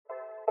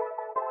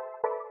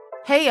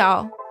Hey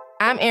y'all,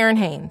 I'm Erin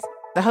Haynes,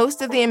 the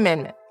host of The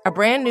Amendment, a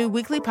brand new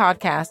weekly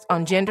podcast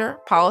on gender,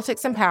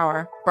 politics, and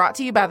power, brought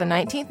to you by the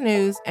 19th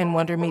News and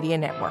Wonder Media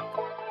Network.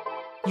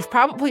 You've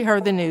probably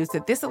heard the news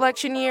that this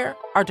election year,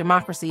 our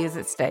democracy is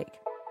at stake.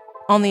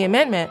 On The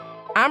Amendment,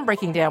 I'm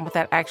breaking down what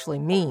that actually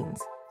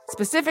means,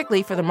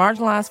 specifically for the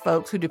marginalized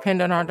folks who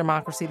depend on our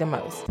democracy the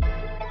most.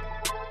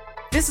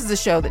 This is a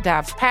show that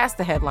dives past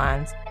the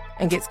headlines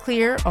and gets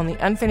clear on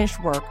the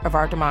unfinished work of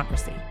our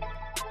democracy.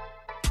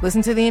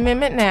 Listen to The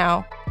Amendment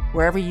now,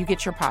 wherever you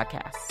get your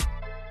podcasts.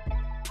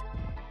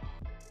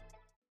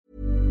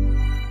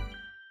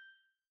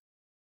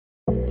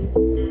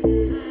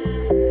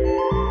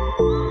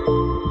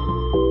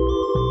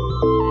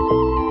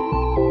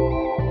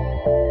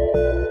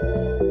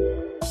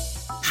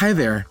 Hi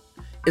there,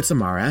 it's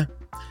Amara.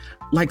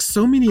 Like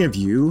so many of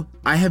you,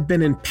 I have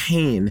been in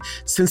pain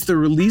since the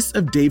release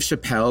of Dave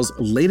Chappelle's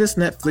latest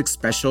Netflix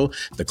special,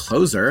 The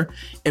Closer,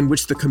 in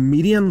which the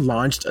comedian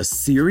launched a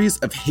series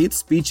of hate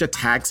speech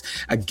attacks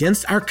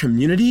against our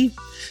community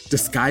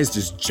disguised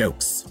as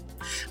jokes.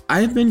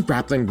 I have been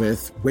grappling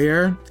with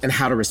where and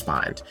how to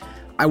respond.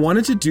 I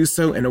wanted to do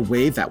so in a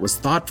way that was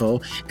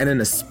thoughtful and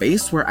in a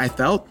space where I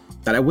felt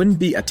that I wouldn't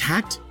be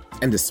attacked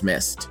and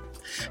dismissed.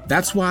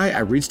 That's why I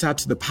reached out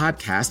to the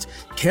podcast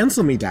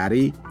Cancel Me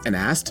Daddy and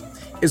asked,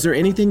 is there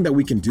anything that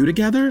we can do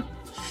together?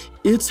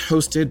 It's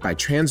hosted by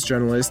trans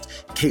journalist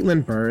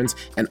Caitlin Burns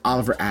and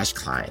Oliver Ash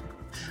Klein.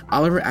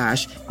 Oliver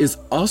Ash is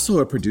also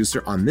a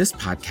producer on this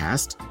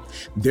podcast.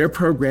 Their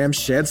program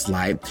sheds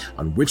light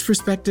on which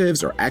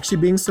perspectives are actually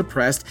being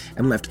suppressed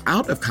and left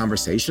out of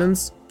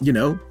conversations,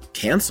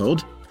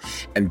 canceled.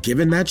 And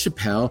given that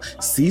Chappelle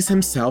sees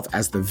himself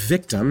as the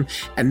victim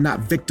and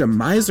not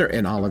victimizer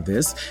in all of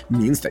this,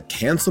 means that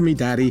Cancel Me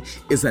Daddy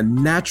is a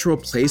natural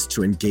place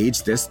to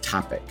engage this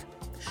topic.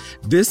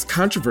 This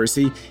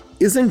controversy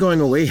isn't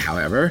going away,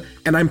 however,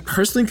 and I'm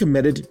personally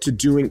committed to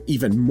doing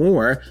even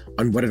more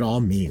on what it all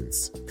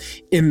means.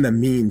 In the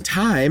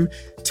meantime,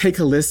 take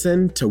a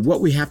listen to what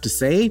we have to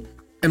say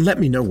and let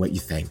me know what you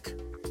think.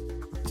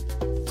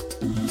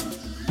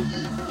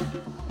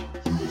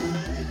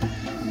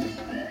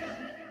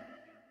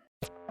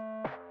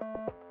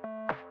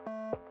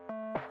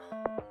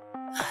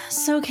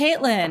 So,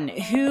 Caitlin,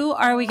 who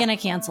are we going to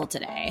cancel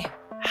today?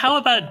 How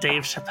about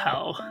Dave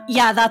Chappelle?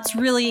 Yeah, that's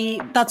really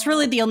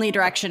the only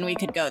direction we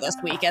could go this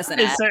week, isn't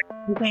it? Is there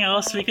anything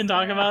else we can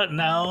talk about?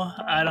 No,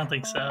 I don't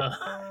think so.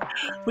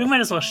 We might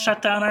as well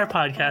shut down our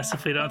podcast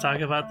if we don't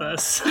talk about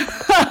this.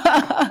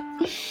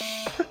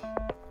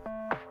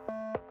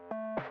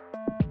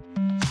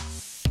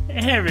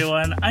 Hey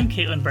everyone, I'm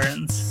Caitlin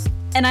Burns.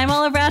 And I'm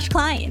Oliver Ash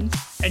Klein.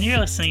 And you're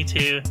listening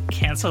to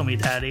Cancel Me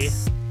Daddy,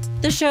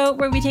 the show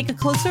where we take a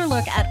closer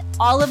look at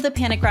all of the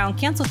panic around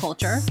cancel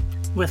culture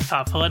with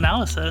thoughtful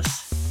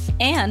analysis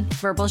and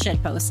verbal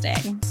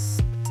shitposting.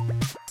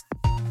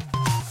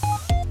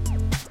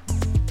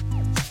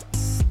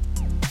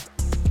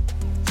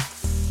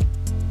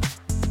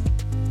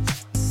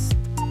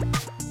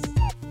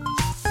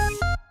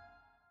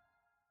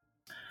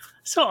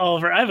 So,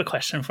 Oliver, I have a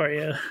question for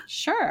you.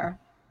 Sure.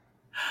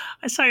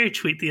 I saw your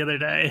tweet the other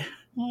day.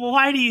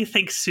 Why do you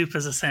think soup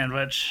is a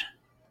sandwich?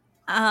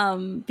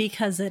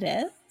 Because it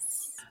is.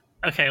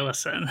 Okay,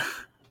 listen.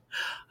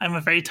 I'm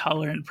a very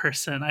tolerant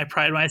person. I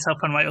pride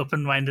myself on my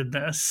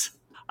open-mindedness.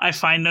 I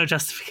find no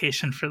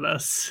justification for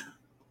this.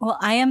 Well,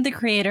 I am the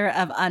creator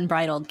of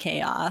Unbridled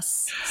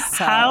Chaos.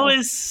 So how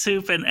is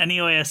soup in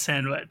any way a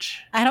sandwich?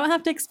 I don't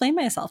have to explain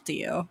myself to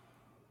you.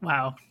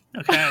 Wow.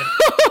 Okay.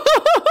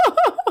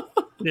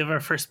 We have our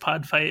first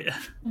pod fight.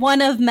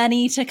 One of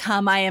many to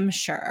come, I am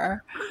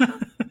sure.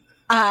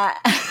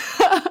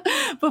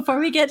 Before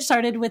we get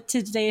started with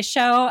today's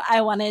show,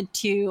 I wanted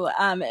to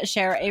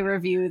share a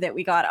review that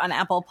we got on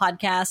Apple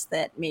Podcasts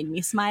that made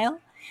me smile.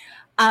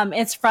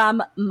 It's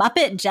from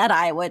Muppet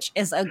Jedi, which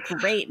is a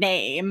great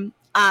name.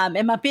 And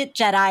Muppet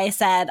Jedi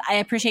said, I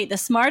appreciate the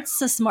smarts,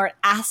 the smart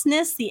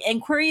assness, the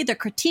inquiry, the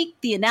critique,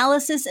 the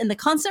analysis, and the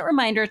constant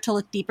reminder to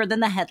look deeper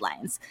than the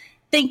headlines.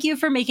 Thank you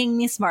for making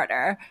me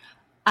smarter.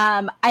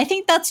 I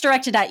think that's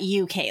directed at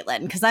you,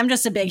 Caitlin, because I'm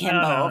just a big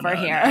himbo over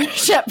here,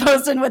 shit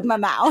posting with my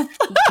mouth.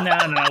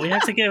 No, we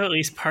have to give at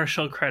least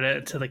partial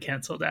credit to the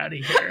Cancel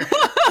Daddy here.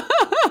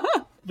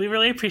 We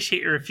really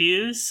appreciate your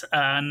reviews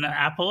on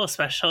Apple,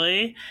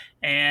 especially.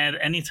 And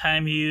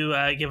anytime you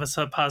give us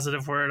a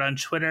positive word on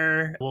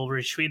Twitter, we'll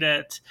retweet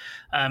it.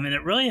 And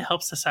it really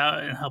helps us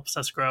out and helps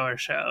us grow our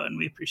show, and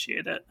we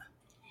appreciate it.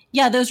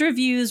 Yeah, those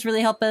reviews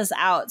really help us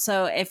out.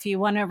 So if you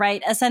want to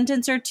write a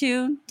sentence or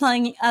two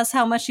telling us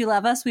how much you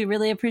love us, we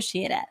really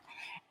appreciate it.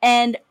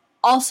 And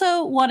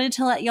also wanted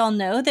to let y'all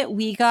know that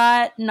we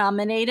got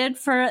nominated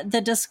for the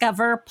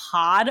Discover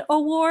Pod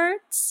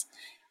Awards,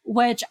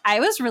 which I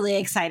was really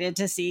excited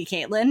to see,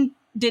 Caitlin.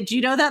 Did you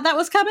know that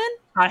was coming?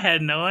 I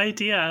had no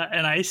idea,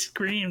 and I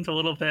screamed a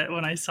little bit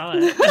when I saw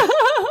it.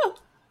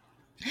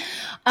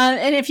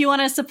 And if you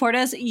want to support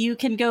us, you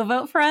can go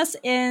vote for us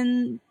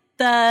in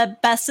the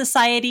Best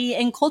Society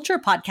and Culture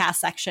podcast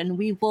section.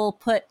 We will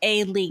put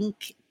a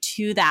link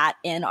to that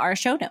in our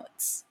show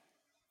notes.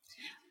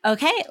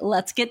 Okay,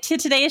 let's get to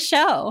today's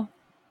show.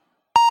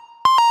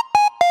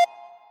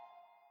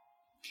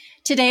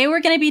 Today,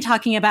 we're going to be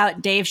talking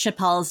about Dave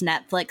Chappelle's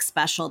Netflix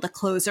special, The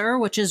Closer,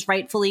 which is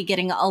rightfully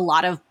getting a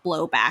lot of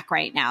blowback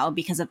right now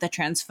because of the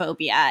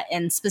transphobia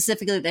and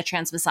specifically the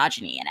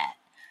transmisogyny in it.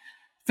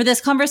 For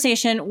this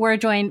conversation, we're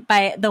joined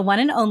by the one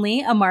and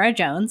only Amara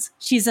Jones.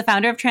 She's the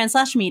founder of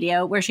Trans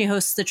Media, where she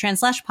hosts the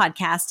Trans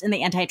podcast and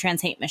the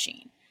Anti-Trans Hate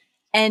Machine.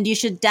 And you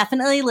should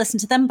definitely listen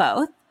to them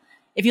both.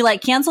 If you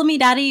like Cancel Me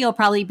Daddy, you'll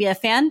probably be a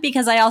fan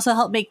because I also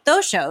help make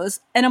those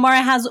shows, and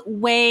Amara has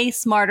way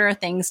smarter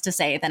things to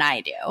say than I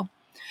do.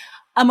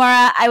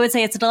 Amara, I would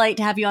say it's a delight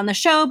to have you on the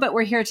show, but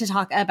we're here to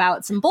talk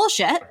about some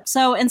bullshit.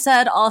 So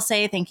instead, I'll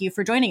say thank you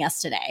for joining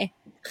us today.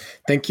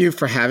 Thank you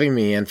for having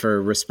me and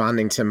for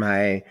responding to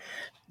my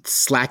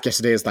Slack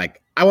yesterday. Is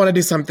like, I want to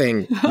do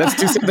something. Let's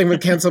do something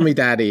with Cancel Me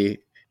Daddy.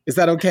 Is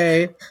that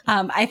okay?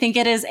 I think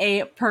it is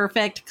a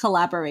perfect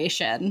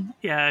collaboration.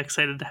 Yeah,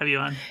 excited to have you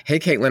on. Hey,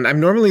 Caitlin, I'm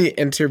normally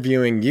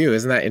interviewing you.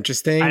 Isn't that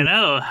interesting? I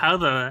know how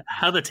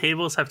the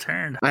tables have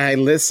turned.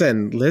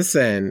 Listen.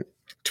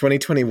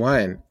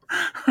 2021.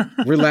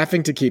 We're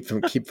laughing to keep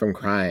from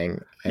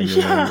crying. I mean,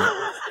 yeah,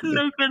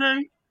 no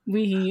kidding.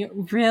 We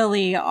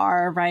really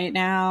are right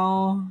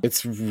now.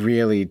 It's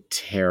really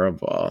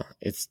terrible.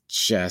 It's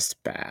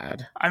just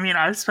bad. I mean,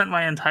 I've spent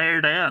my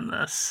entire day on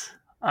this.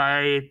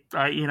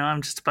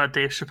 I'm just about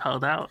Dave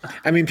Chappelle'd out.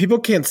 I mean, people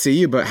can't see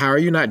you, but how are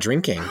you not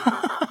drinking?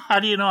 How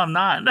do you know I'm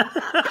not?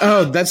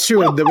 Oh, that's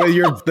true.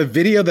 The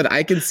video that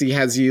I can see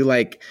has you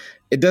like,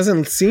 it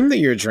doesn't seem that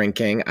you're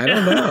drinking. I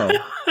don't know.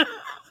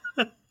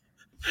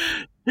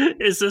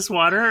 Is this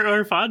water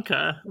or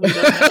vodka? We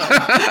don't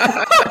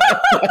know.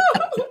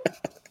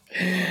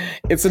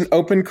 It's an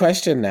open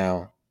question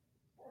now.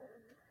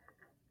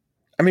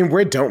 I mean,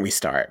 where don't we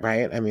start,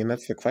 right? I mean,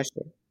 that's the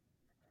question.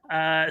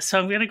 So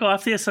I'm going to go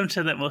off the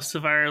assumption that most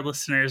of our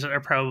listeners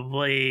are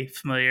probably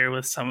familiar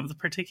with some of the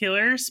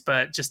particulars,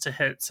 but just to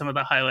hit some of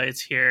the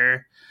highlights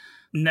here,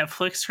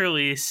 Netflix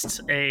released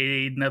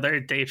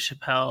another Dave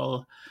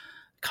Chappelle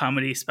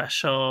comedy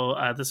special.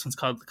 This one's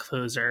called The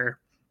Closer,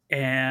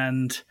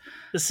 and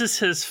this is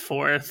his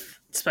fourth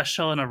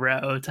special in a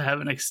row to have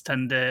an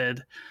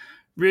extended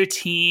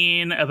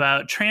routine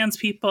about trans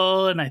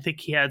people, and I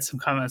think he had some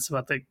comments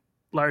about the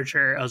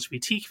larger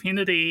LGBT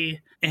community,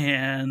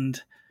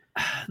 and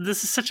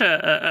this is such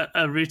a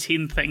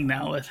routine thing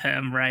now with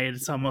him, right?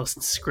 It's almost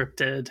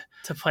scripted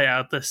to play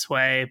out this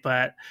way,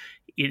 but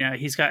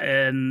he's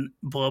gotten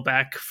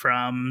blowback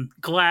from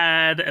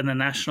GLAAD and the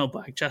National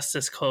Black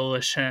Justice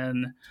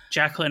Coalition.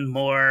 Jacqueline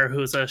Moore,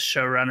 who's a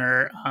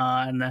showrunner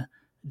on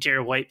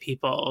Dear White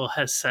People,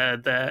 has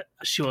said that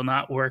she will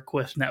not work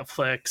with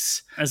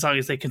Netflix as long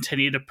as they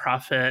continue to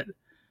profit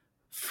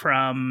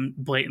from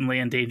blatantly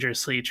and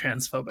dangerously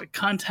transphobic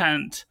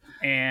content.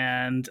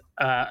 And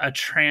a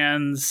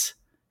trans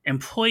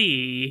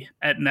employee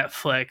at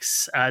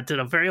Netflix did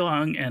a very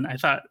long and I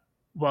thought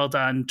well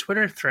done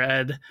Twitter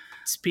thread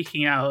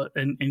speaking out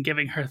and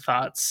giving her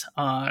thoughts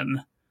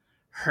on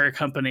her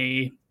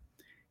company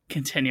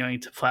continuing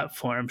to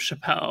platform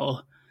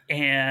Chappelle.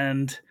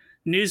 And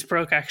news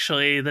broke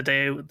actually the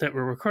day that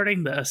we're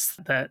recording this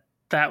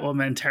that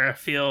woman, Tara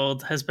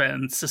Field, has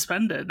been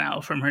suspended now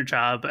from her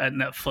job at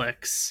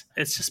Netflix.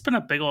 It's just been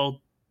a big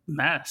old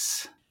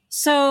mess.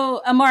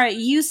 So, Amara,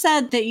 you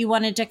said that you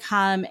wanted to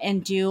come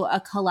and do a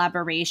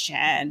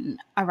collaboration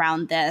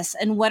around this.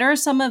 And what are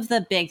some of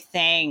the big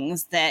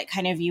things that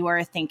kind of you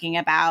are thinking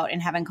about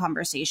and having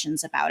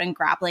conversations about and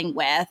grappling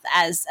with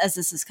as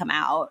this has come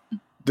out?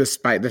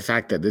 Despite the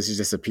fact that this is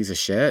just a piece of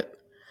shit.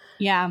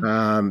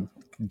 Yeah.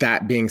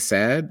 That being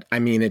said, I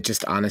mean, it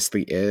just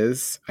honestly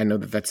is. I know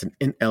that that's an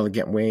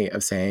inelegant way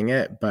of saying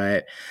it,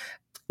 but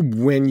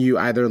when you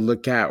either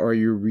look at or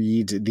you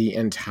read the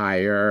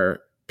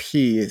entire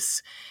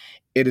piece,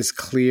 it is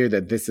clear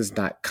that this is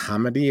not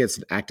comedy. It's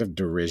an act of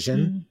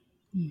derision.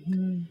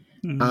 Mm-hmm.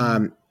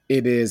 Mm-hmm.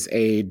 It is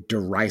a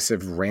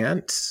derisive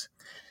rant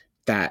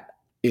that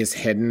is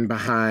hidden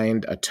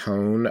behind a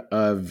tone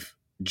of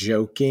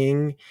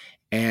joking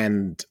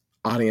and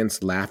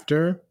audience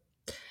laughter.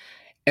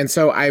 And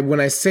so when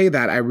I say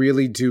that, I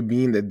really do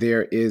mean that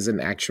there is an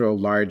actual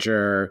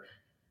larger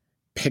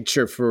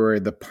picture for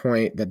the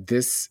point that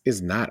this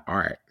is not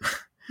art.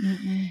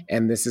 Mm-hmm.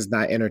 And this is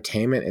not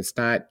entertainment. It's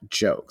not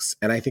jokes.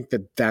 And I think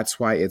that that's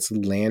why it's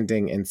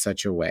landing in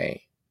such a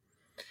way.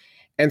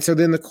 And so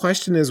then the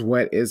question is,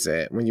 what is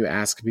it? When you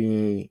ask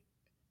me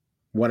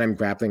what I'm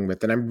grappling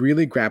with, and I'm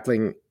really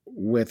grappling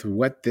with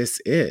what this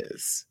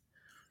is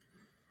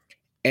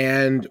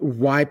and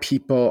why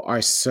people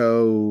are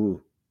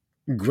so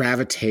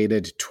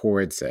gravitated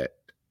towards it.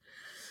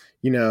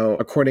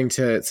 According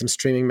to some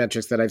streaming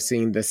metrics that I've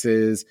seen, this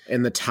is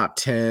in the top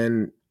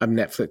 10 of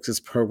Netflix's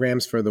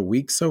programs for the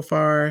week so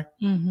far.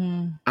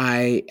 Mm-hmm.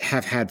 I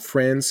have had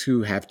friends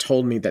who have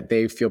told me that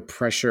they feel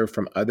pressure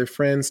from other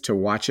friends to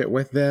watch it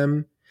with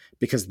them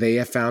because they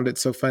have found it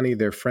so funny,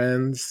 their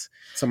friends.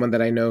 Someone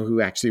that I know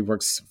who actually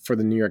works for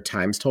the New York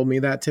Times told me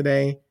that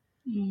today.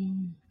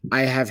 Mm.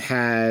 I have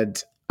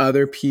had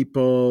other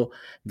people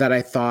that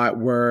I thought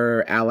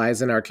were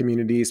allies in our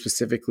community,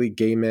 specifically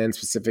gay men,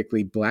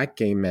 specifically Black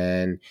gay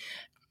men,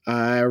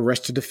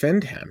 rushed to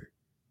defend him.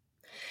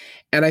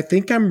 And I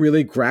think I'm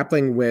really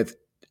grappling with,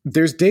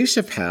 there's Dave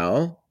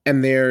Chappelle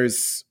and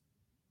there's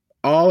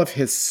all of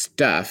his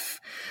stuff,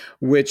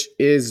 which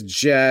is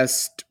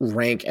just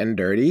rank and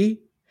dirty.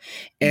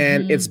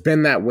 And it's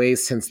been that way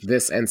since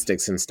This and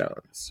Sticks and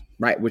Stones,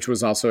 right? Which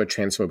was also a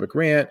transphobic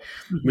rant,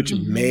 which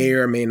may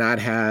or may not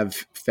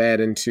have fed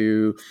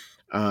into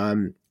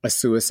a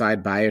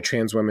suicide by a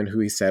trans woman who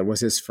he said was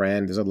his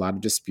friend. There's a lot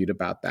of dispute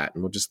about that,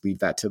 and we'll just leave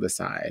that to the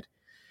side.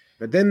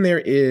 But then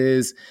there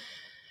is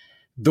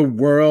the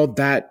world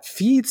that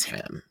feeds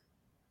him.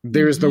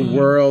 There's the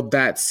world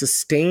that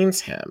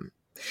sustains him.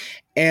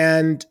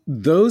 And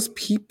those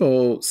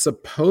people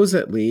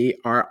supposedly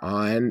are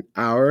on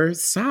our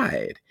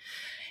side.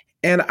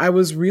 And I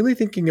was really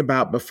thinking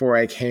about, before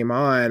I came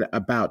on,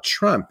 about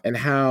Trump and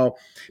how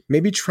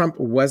maybe Trump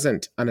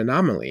wasn't an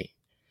anomaly.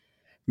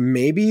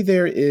 Maybe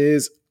there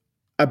is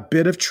a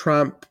bit of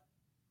Trump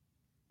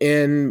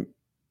in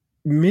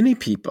many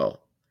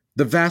people,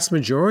 the vast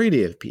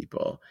majority of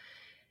people.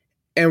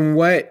 And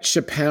what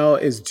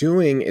Chappelle is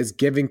doing is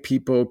giving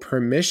people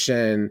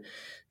permission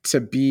to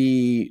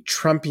be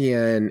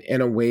Trumpian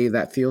in a way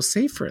that feels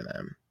safe for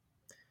them.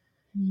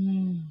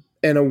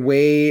 In a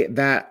way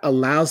that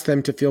allows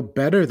them to feel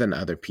better than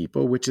other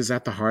people, which is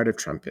at the heart of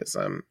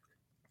Trumpism.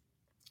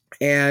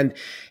 And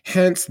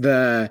hence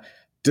the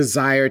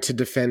desire to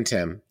defend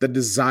him, the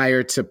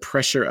desire to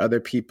pressure other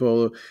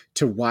people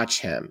to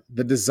watch him,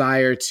 the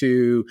desire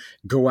to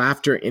go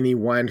after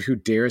anyone who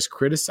dares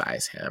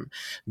criticize him,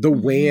 the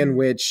way in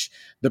which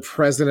the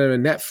president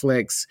of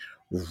Netflix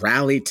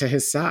rallied to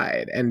his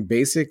side and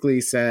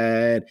basically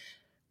said,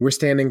 we're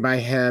standing by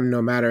him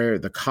no matter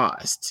the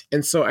cost.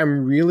 And so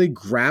I'm really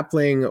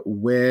grappling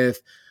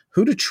with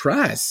who to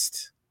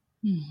trust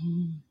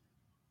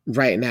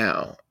right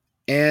now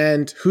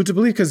and who to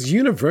believe, because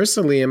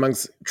universally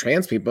amongst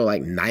trans people,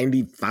 like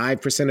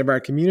 95% of our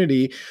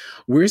community,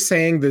 we're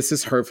saying this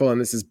is hurtful and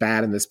this is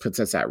bad and this puts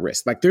us at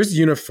risk. Like there's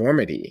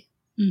uniformity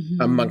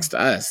amongst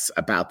us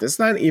about this.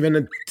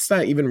 It's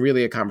not even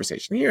really a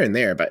conversation here and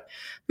there, but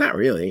not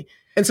really.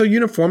 And so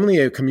uniformly,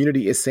 a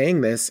community is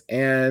saying this,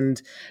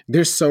 and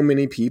there's so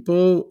many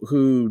people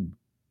who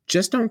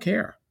just don't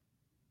care.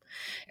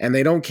 And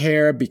they don't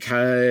care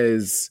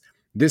because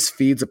this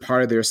feeds a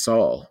part of their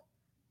soul.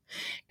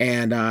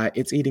 And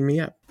it's eating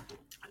me up.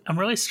 I'm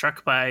really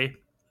struck by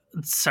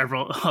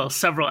several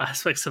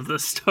aspects of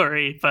this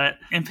story, but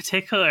in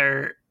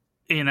particular,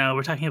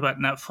 we're talking about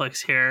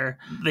Netflix here.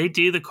 They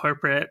do the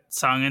corporate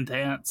song and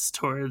dance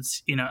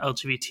towards,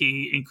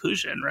 LGBT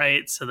inclusion,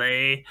 right? So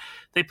they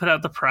put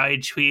out the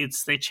Pride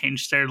tweets. They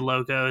changed their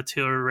logo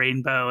to a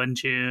rainbow in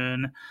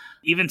June.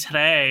 Even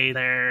today,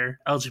 their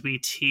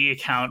LGBT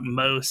account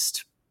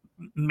Most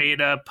made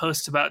a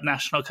post about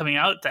National Coming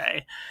Out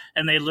Day.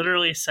 And they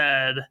literally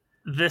said,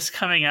 this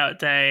coming out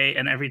day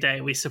and every day,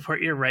 we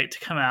support your right to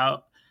come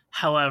out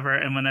however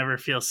and whenever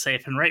feels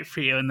safe and right for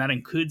you. And that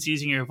includes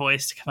using your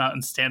voice to come out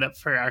and stand up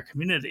for our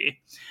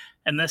community.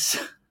 And this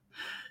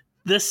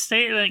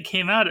statement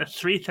came out at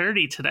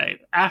 3:30 today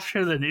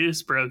after the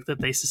news broke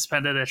that they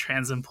suspended a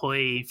trans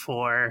employee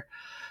for,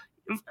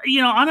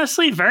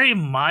 honestly, very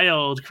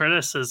mild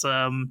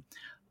criticism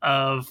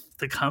of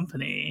the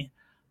company.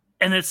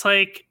 And it's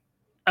like,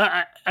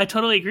 I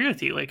totally agree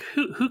with you. Like,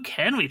 who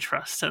can we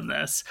trust in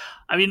this?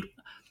 I mean,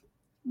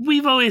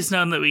 we've always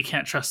known that we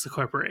can't trust the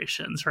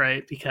corporations,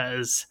 right?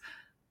 Because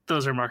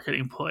those are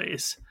marketing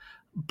ploys.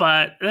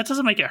 But that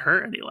doesn't make it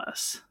hurt any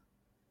less.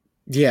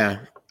 Yeah,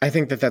 I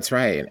think that that's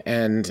right.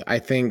 And I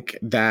think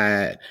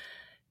that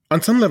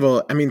on some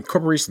level, I mean,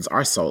 corporations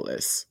are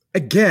soulless.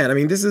 Again, I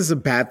mean, this is a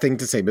bad thing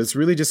to say, but it's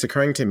really just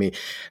occurring to me.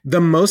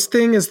 The most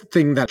thing is the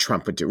thing that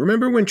Trump would do.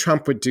 Remember when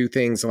Trump would do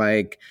things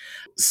like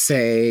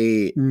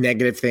say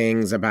negative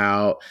things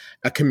about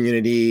a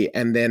community,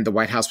 and then the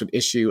White House would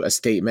issue a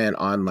statement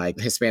on like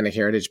Hispanic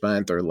Heritage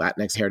Month or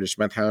Latinx Heritage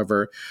Month,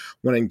 however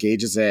one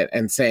engages it,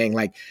 and saying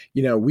like,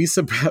 we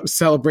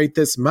celebrate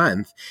this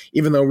month,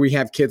 even though we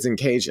have kids in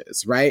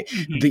cages, right?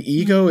 The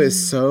ego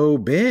is so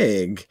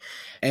big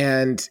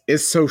and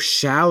is so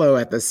shallow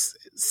at this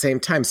same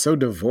time, so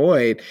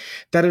devoid,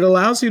 that it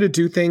allows you to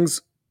do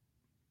things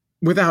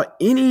without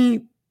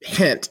any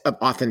hint of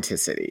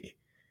authenticity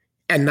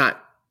and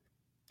not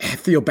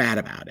feel bad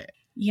about it.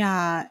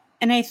 Yeah.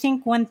 And I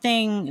think one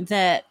thing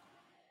that,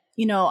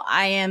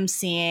 I am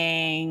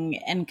seeing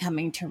and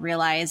coming to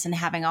realize and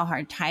having a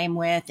hard time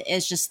with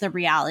is just the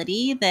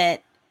reality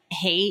that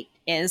hate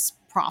is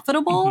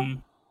profitable.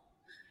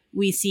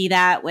 We see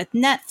that with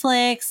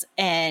Netflix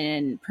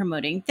and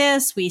promoting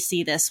this. We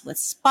see this with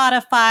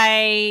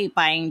Spotify,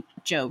 buying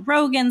Joe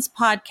Rogan's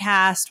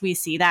podcast. We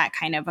see that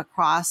kind of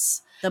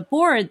across the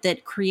board,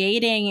 that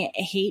creating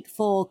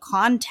hateful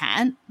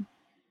content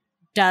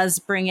does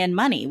bring in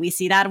money. We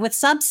see that with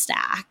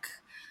Substack.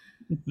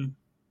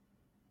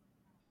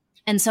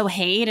 And so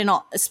hate, and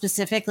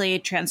specifically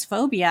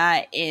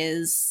transphobia,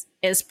 is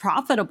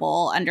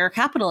profitable under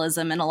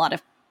capitalism in a lot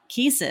of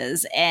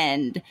pieces.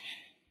 And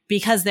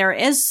because there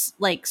is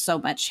like so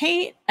much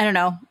hate, I don't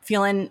know,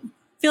 feeling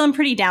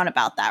pretty down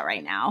about that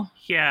right now.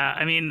 Yeah,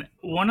 I mean,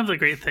 one of the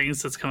great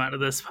things that's come out of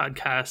this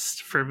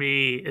podcast for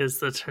me is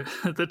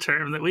the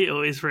term that we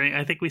always bring.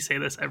 I think we say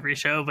this every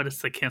show, but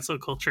it's the cancel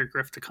culture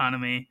grift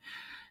economy.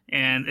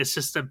 And it's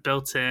just a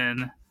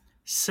built-in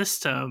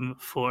system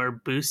for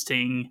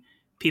boosting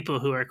people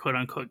who are quote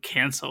unquote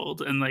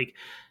canceled. And like,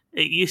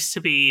 it used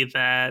to be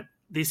that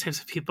these types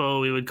of people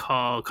we would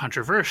call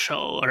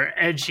controversial or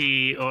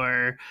edgy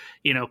or,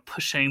 you know,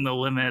 pushing the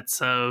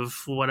limits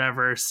of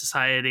whatever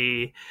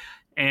society.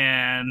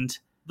 And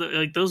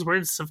like those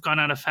words have gone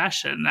out of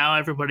fashion. Now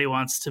everybody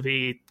wants to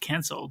be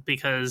canceled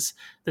because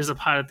there's a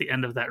pot at the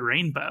end of that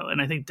rainbow.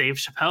 And I think Dave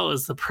Chappelle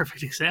is the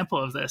perfect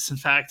example of this. In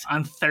fact,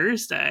 on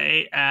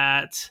Thursday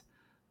at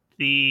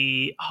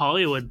the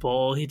Hollywood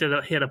Bowl, he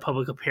had a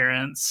public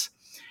appearance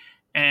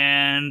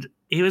and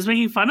he was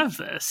making fun of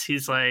this.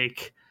 He's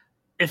like,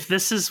 if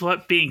this is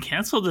what being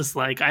canceled is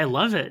like, I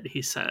love it,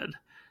 he said.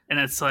 And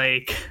it's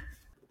like,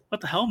 what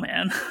the hell,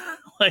 man?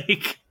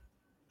 Like,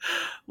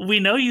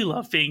 we know you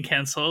love being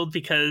canceled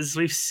because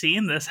we've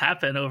seen this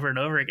happen over and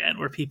over again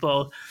where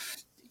people,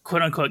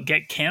 quote unquote,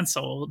 get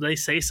canceled. They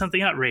say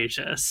something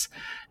outrageous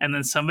and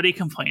then somebody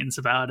complains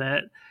about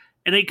it.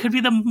 And it could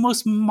be the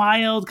most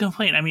mild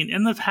complaint. I mean,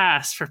 in the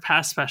past, for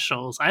past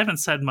specials, I haven't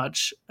said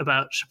much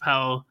about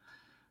Chappelle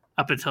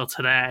up until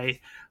today,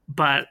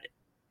 but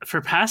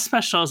for past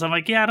specials, I'm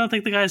like, yeah, I don't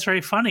think the guy's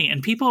very funny.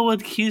 And people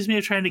would accuse me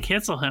of trying to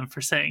cancel him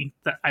for saying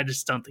that I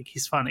just don't think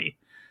he's funny,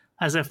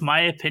 as if my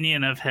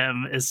opinion of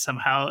him is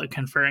somehow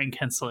conferring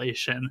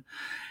cancellation.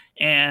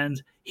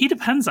 And he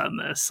depends on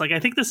this. Like, I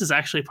think this is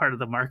actually part of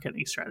the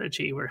marketing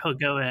strategy where he'll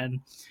go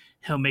in,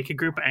 he'll make a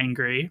group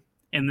angry.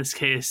 In this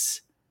case,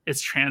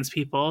 it's trans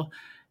people.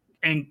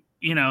 And,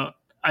 you know,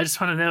 I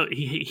just want to note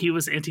he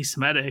was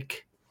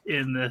anti-Semitic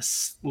in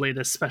this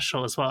latest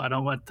special as well. I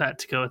don't want that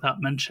to go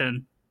without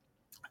mention.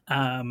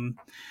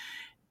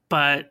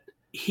 But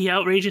he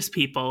outrages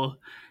people.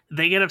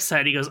 They get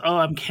upset. He goes, oh,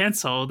 I'm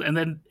canceled. And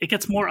then it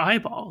gets more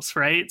eyeballs,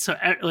 right? So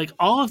like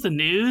all of the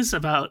news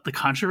about the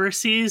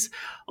controversies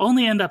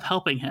only end up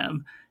helping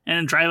him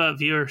and drive up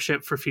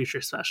viewership for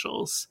future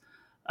specials.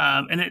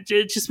 And it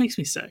just makes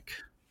me sick.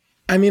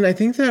 I mean, I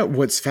think that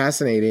what's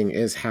fascinating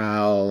is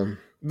how,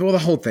 well, the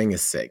whole thing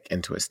is sick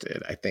and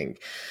twisted, I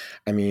think.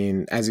 I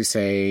mean, as you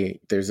say,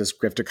 there's this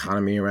grift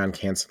economy around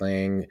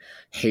canceling.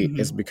 Hate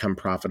has become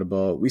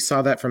profitable. We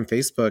saw that from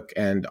Facebook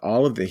and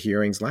all of the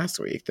hearings last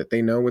week, that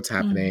they know what's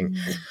happening,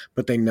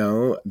 but they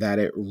know that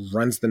it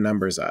runs the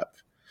numbers up.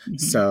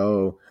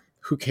 So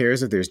who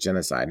cares if there's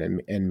genocide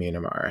in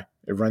Myanmar?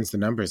 It runs the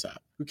numbers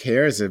up. Who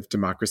cares if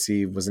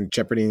democracy was in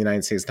jeopardy in the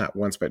United States not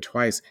once but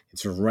twice?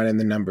 It's running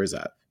the numbers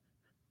up.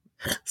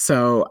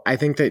 So I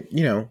think that,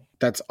 you know,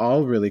 that's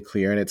all really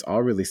clear and it's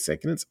all really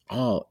sick and it's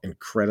all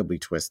incredibly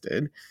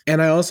twisted.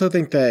 And I also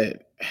think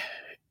that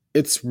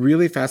it's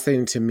really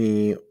fascinating to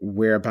me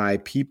whereby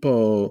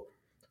people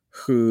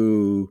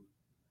who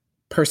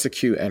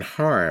persecute and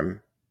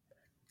harm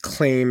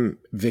claim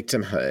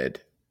victimhood,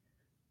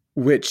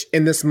 which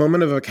in this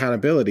moment of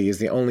accountability is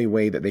the only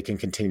way that they can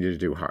continue to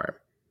do harm.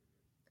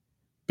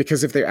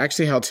 Because if they're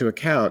actually held to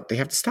account, they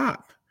have to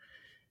stop.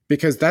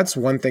 Because that's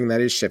one thing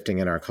that is shifting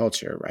in our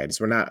culture, right? Is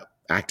we're not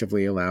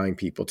actively allowing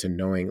people to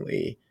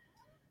knowingly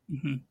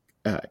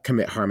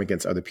commit harm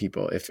against other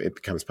people if it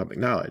becomes public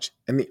knowledge.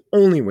 And the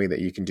only way that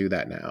you can do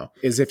that now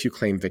is if you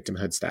claim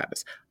victimhood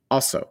status.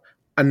 Also,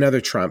 another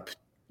Trump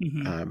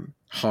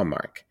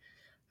hallmark,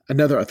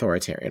 another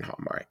authoritarian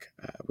hallmark,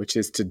 which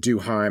is to do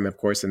harm, of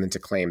course, and then to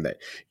claim that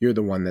you're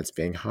the one that's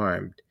being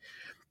harmed.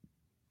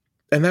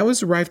 And that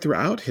was rife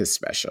throughout his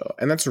special.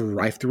 And that's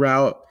rife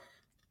throughout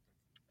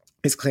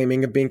his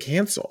claiming of being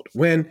canceled,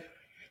 when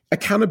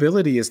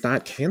accountability is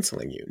not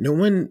canceling you. No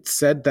one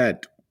said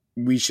that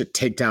we should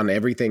take down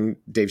everything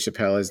Dave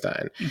Chappelle has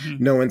done.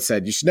 No one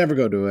said you should never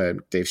go to a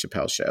Dave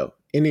Chappelle show,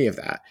 any of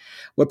that.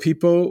 What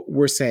people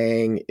were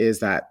saying is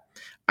that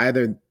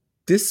either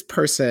this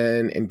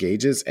person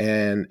engages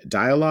in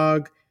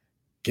dialogue,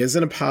 gives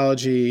an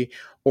apology,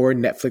 or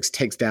Netflix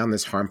takes down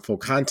this harmful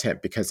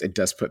content because it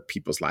does put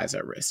people's lives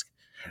at risk.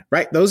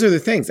 Right? Those are the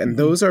things. And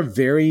those are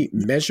very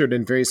measured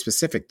and very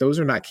specific. Those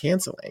are not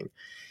canceling.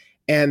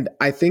 And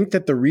I think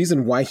that the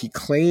reason why he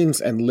claims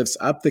and lifts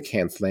up the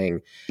canceling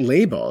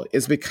label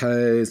is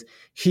because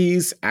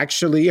he's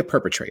actually a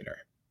perpetrator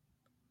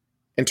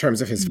in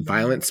terms of his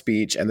violent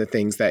speech and the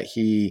things that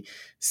he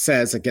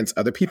says against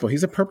other people.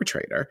 He's a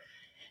perpetrator.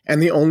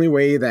 And the only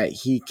way that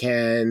he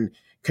can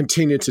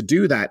continue to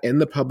do that in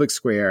the public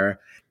square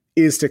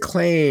is to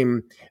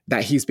claim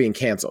that he's being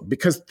canceled,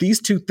 because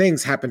these two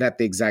things happened at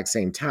the exact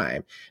same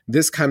time.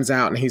 This comes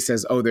out and he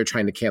says, oh, they're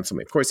trying to cancel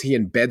me. Of course, he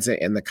embeds it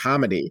in the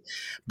comedy,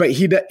 but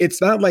it's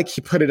not like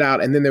he put it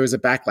out and then there was a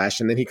backlash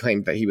and then he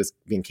claimed that he was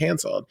being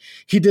canceled.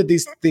 He did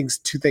these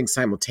two things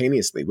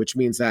simultaneously, which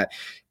means that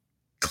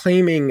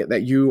claiming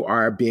that you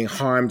are being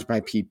harmed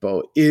by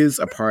people is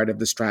a part of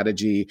the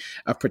strategy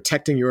of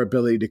protecting your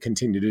ability to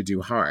continue to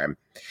do harm.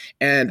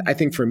 And I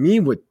think for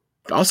me, what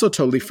also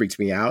totally freaked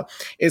me out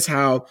is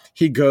how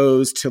he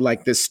goes to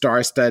like this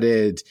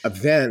star-studded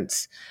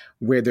event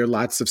where there are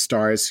lots of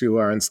stars who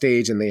are on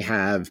stage and they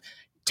have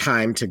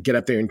time to get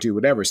up there and do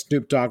whatever.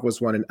 Snoop Dogg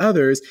was one and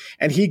others.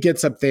 And he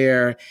gets up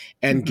there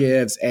and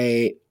gives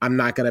a "I'm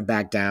not going to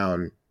back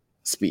down"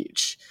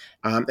 speech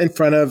in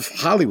front of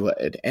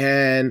Hollywood,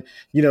 and,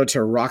 you know,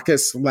 to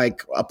raucous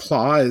like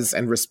applause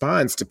and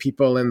response to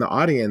people in the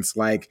audience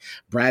like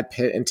Brad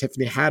Pitt and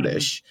Tiffany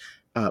Haddish,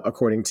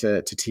 according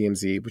to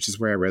TMZ, which is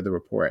where I read the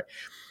report.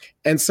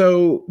 And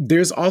so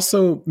there's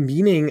also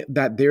meaning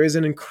that there is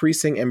an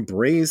increasing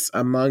embrace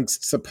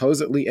amongst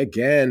supposedly,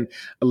 again,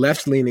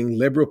 left-leaning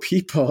liberal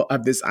people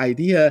of this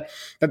idea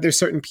that there's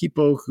certain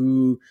people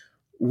who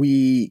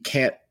we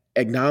can't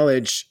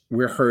acknowledge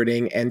we're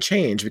hurting and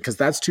change because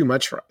that's too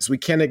much for us. We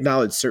can't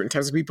acknowledge certain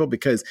types of people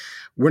because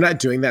we're not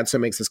doing that. So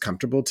it makes us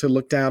comfortable to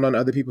look down on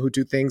other people who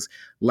do things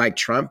like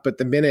Trump. But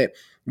the minute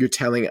you're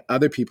telling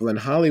other people in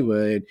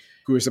Hollywood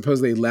who are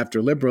supposedly left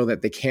or liberal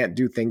that they can't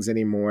do things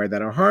anymore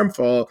that are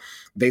harmful,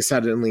 they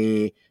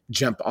suddenly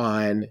jump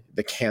on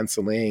the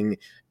canceling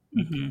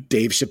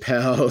Dave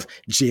Chappelle,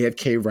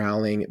 JFK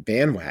Rowling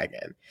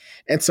bandwagon.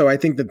 And so I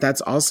think that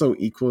that's also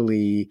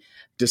equally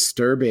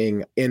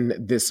disturbing in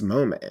this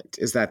moment,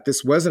 is that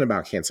this wasn't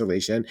about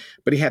cancellation,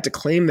 but he had to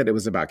claim that it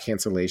was about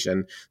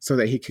cancellation so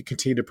that he could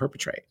continue to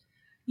perpetrate.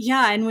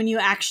 Yeah, and when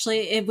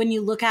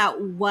you look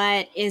at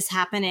what is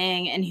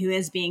happening and who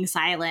is being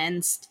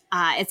silenced,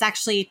 it's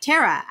actually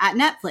Tara at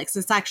Netflix.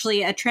 It's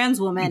actually a trans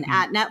woman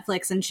at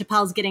Netflix, and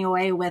Chappelle's getting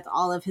away with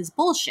all of his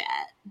bullshit.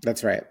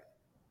 That's right.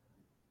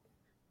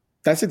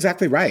 That's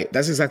exactly right.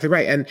 That's exactly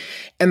right.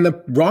 And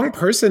the wrong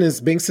person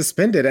is being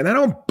suspended. And I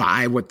don't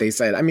buy what they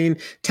said. I mean,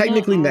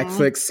 technically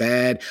Netflix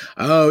said,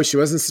 oh, she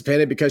wasn't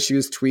suspended because she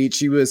was tweet.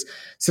 She was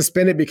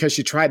suspended because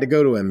she tried to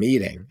go to a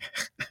meeting.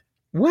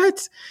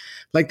 What?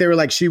 Like they were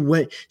like, she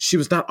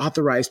was not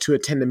authorized to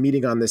attend a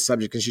meeting on this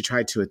subject because she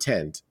tried to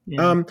attend.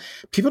 Yeah.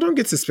 People don't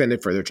get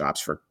suspended for their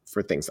jobs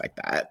for things like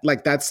that.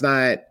 Like that's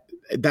not...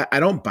 that I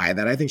don't buy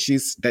that. I think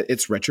that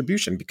it's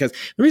retribution, because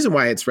the reason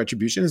why it's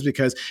retribution is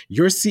because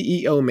your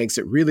CEO makes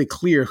it really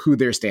clear who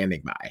they're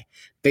standing by.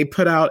 He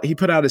put out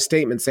a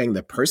statement saying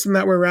the person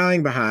that we're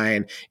rallying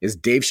behind is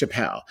Dave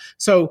Chappelle.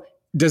 So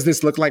does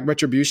this look like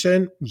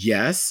retribution?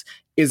 Yes.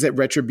 Is it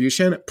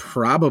retribution?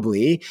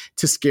 Probably,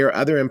 to scare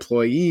other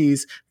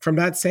employees from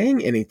not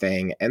saying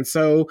anything. And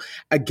so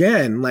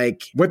again,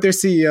 like what their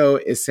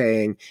CEO is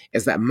saying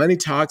is that money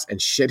talks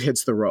and shit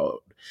hits the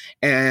road.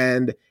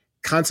 And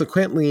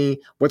consequently,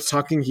 what's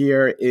talking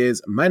here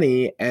is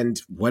money,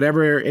 and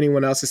whatever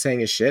anyone else is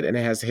saying is shit, and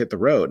it has to hit the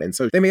road. And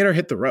so they made her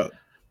hit the road.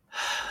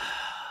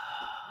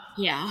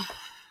 Yeah.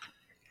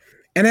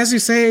 And as you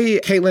say,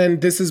 Caitlin,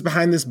 this is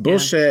behind this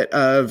bullshit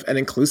of an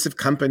inclusive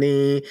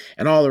company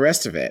and all the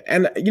rest of it.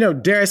 And, you know,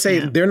 dare I say,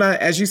 they're not,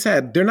 as you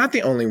said, they're not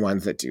the only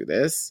ones that do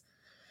this.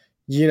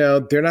 You know,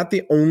 they're not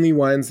the only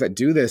ones that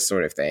do this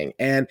sort of thing.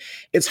 And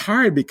it's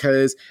hard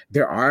because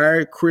there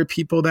are queer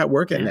people that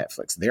work at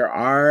Netflix. There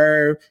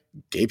are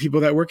gay people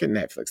that work at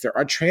Netflix. There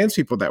are trans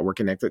people that work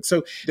at Netflix.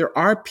 So there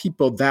are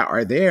people that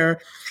are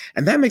there.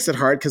 And that makes it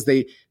hard because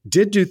they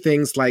did do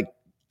things like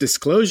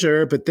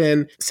Disclosure, but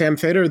then Sam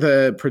Feder,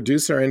 the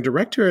producer and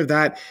director of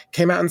that,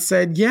 came out and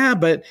said, yeah,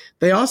 but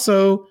they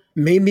also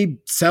made me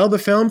sell the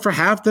film for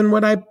half than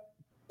what I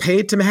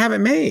paid to have it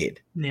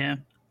made. Yeah.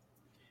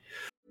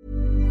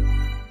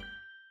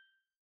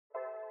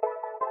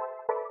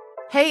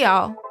 Hey,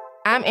 y'all.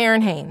 I'm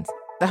Erin Haynes,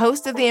 the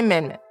host of The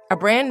Amendment, a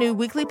brand new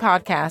weekly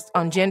podcast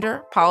on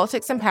gender,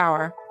 politics, and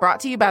power, brought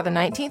to you by the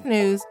 19th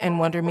News and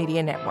Wonder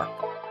Media Network.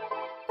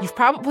 You've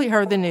probably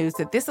heard the news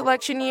that this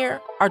election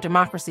year, our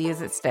democracy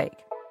is at stake.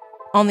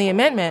 On The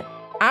Amendment,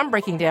 I'm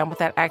breaking down what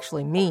that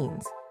actually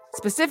means,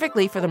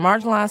 specifically for the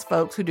marginalized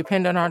folks who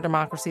depend on our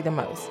democracy the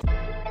most.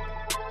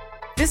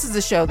 This is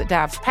a show that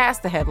dives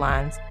past the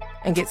headlines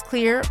and gets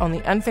clear on the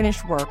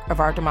unfinished work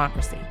of our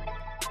democracy.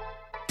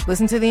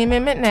 Listen to The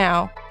Amendment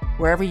now,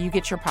 wherever you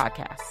get your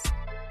podcasts.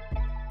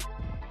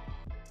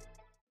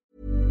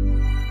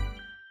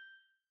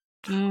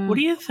 What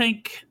do you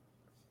think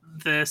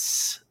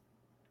this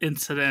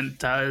incident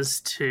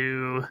does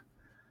to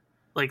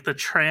like the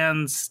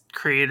trans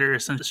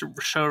creators and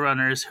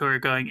showrunners who are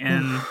going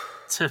in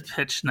to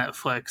pitch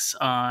Netflix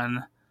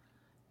on,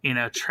 you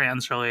know,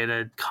 trans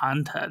related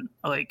content?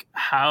 Like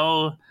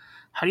how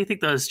do you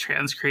think those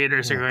trans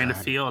creators are going to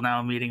feel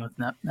now meeting with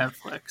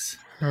Netflix?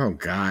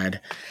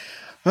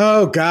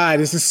 Oh God,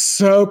 this is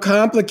so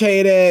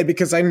complicated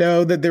because I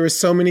know that there were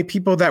so many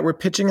people that were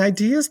pitching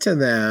ideas to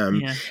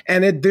them. Yeah.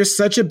 And they're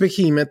such a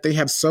behemoth. They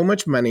have so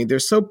much money. They're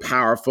so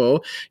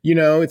powerful. You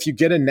know, if you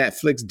get a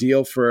Netflix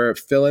deal for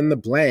fill in the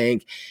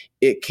blank,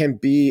 it can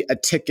be a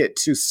ticket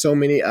to so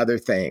many other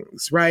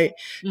things, right?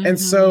 Mm-hmm. And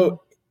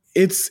so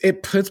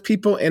it puts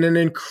people in an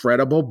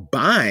incredible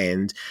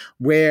bind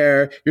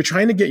where you're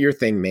trying to get your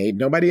thing made.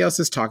 Nobody else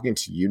is talking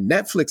to you.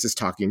 Netflix is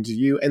talking to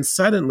you. And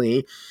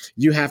suddenly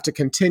you have to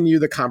continue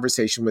the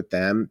conversation with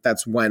them.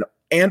 That's one,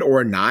 and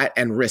or not,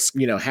 and risk,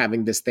 you know,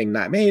 having this thing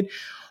not made.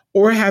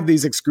 or have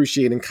these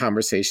excruciating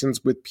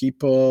conversations with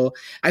people.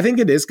 I think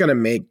it is going to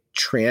make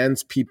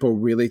trans people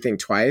really think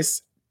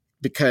twice,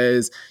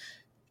 because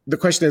the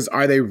question is,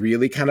 are they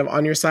really kind of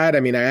on your side?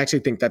 I mean, I actually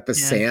think that the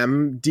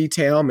Sam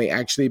detail may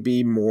actually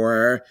be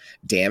more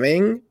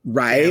damning,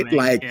 right?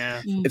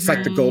 It's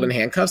like the golden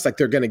handcuffs, like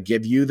they're going to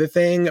give you the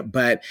thing,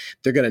 but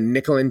they're going to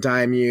nickel and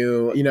dime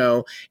you, you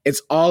know,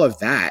 it's all of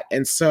that.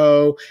 And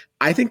so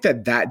I think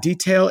that that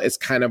detail is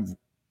kind of,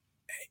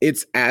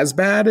 it's as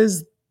bad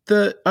as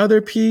the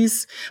other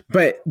piece,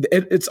 but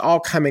it's all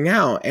coming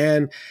out.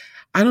 And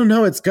I don't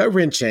know, it's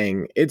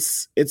gut-wrenching.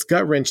 It's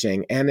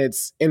gut-wrenching, and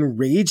it's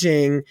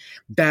enraging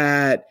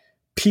that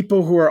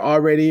people who are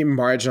already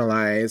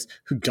marginalized,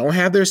 who don't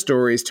have their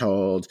stories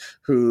told,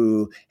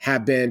 who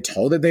have been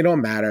told that they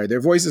don't matter, their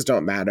voices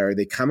don't matter,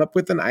 they come up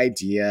with an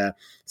idea,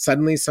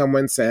 suddenly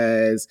someone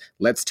says,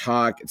 let's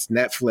talk, it's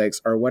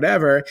Netflix or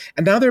whatever,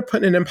 and now they're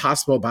put in an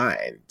impossible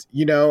bind,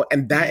 you know,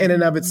 and that in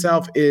and of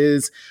itself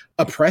is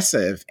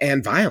oppressive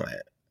and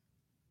violent.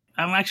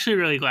 I'm actually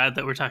really glad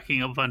that we're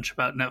talking a bunch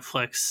about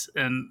Netflix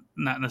and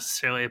not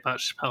necessarily about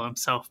Chappelle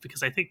himself,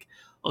 because I think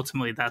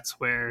ultimately that's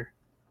where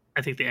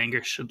I think the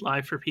anger should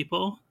lie for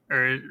people,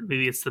 or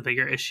maybe it's the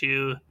bigger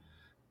issue.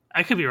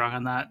 I could be wrong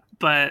on that,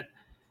 but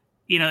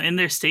you know, in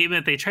their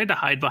statement, they tried to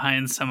hide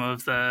behind some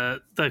of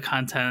the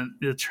content,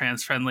 the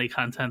trans-friendly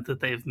content that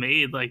they've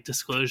made, like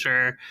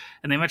Disclosure,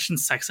 and they mentioned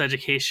sex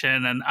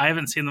education. And I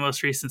haven't seen the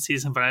most recent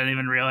season, but I didn't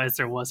even realize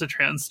there was a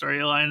trans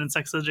storyline in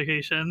Sex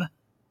Education.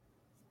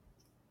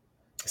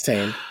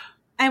 Same.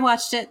 I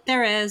watched it.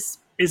 There is.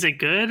 Is it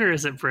good or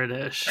is it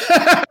British?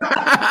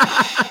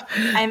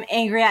 I'm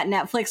angry at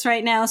Netflix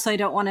right now, so I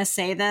don't want to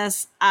say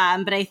this.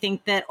 But I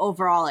think that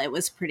overall it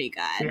was pretty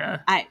good. Yeah.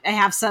 I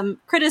have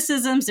some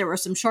criticisms. There were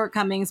some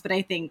shortcomings, but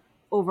I think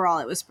overall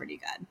it was pretty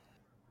good.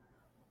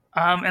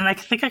 And I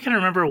think I can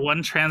remember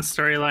one trans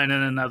storyline in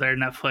another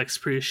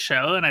Netflix produced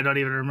show, and I don't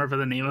even remember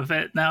the name of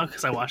it now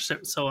because I watched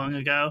it so long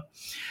ago.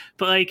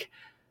 But like,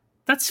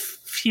 that's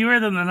fewer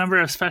than the number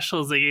of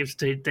specials they gave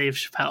to Dave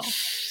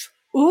Chappelle.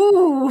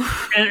 Ooh.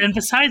 And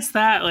besides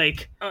that,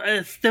 like,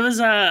 there was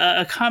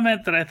a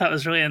comment that I thought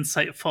was really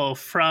insightful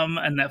from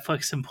a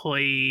Netflix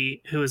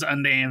employee who was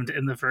unnamed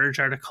in the Verge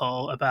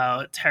article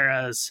about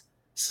Tara's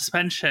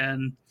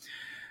suspension,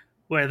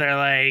 where they're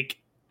like,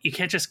 you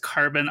can't just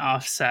carbon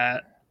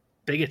offset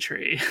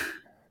bigotry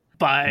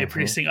by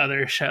producing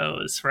other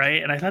shows,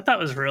 right? And I thought that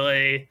was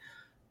really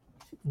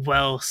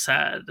well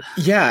said.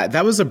 Yeah,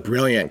 that was a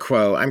brilliant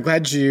quote. I'm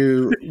glad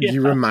you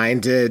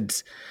reminded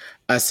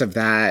us of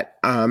that,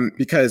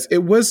 because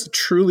it was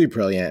truly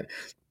brilliant.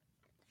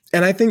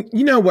 And I think,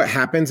 you know, what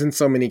happens in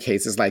so many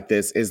cases like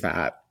this is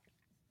that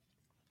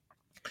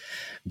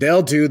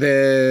they'll do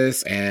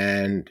this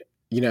and,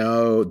 you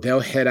know, they'll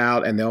hit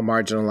out and they'll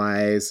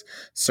marginalize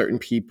certain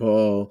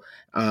people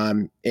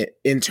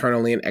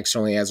internally and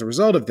externally as a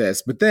result of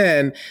this. But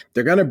then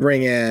they're going to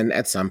bring in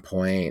at some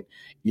point,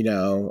 you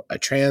know, a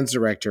trans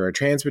director, a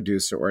trans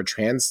producer, or a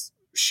trans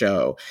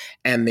show,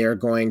 and they're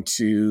going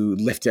to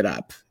lift it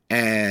up.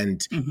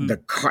 And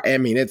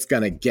it's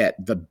going to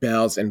get the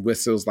bells and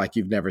whistles like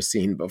you've never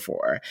seen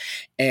before.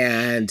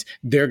 And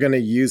they're going to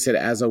use it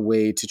as a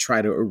way to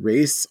try to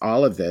erase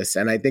all of this.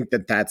 And I think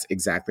that that's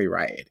exactly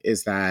right,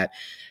 is that,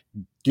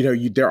 you know,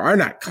 there are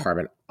not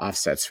carbon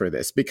offsets for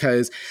this,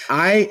 because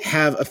I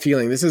have a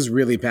feeling this is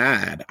really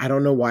bad. I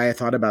don't know why I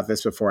thought about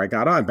this before I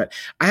got on, but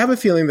I have a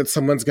feeling that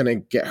someone's going to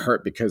get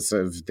hurt because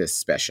of this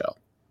special.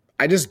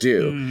 I just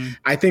do.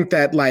 I think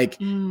that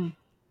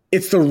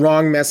it's the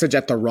wrong message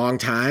at the wrong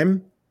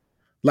time.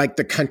 Like,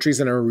 the country's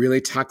in a really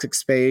toxic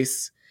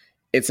space.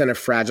 It's in a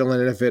fragile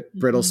and a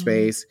brittle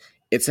space.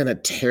 It's in a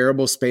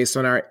terrible space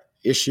on our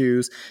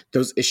issues.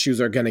 Those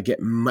issues are going to get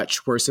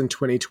much worse in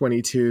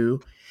 2022.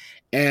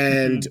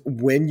 And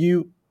when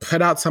you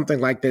put out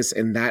something like this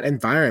in that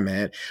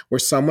environment where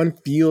someone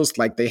feels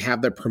like they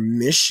have the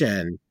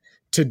permission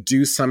to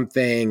do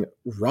something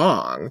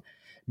wrong,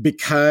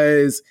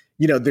 because,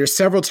 you know, there's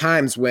several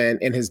times when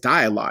in his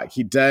dialogue,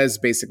 he does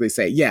basically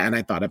say, yeah, and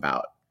I thought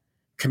about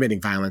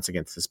committing violence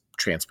against this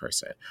trans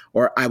person,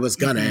 or I was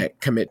going to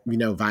commit, you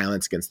know,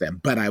 violence against them,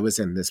 but I was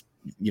in this,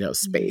 you know,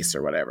 space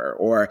or whatever,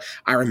 or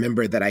I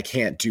remember that I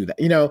can't do that.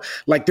 You know,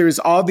 like, there's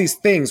all these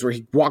things where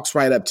he walks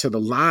right up to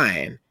the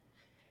line.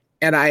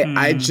 And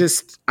I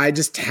just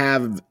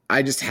have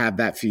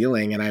that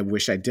feeling, and I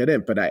wish I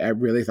didn't, but I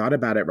really thought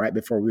about it right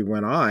before we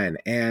went on.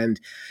 And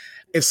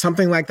if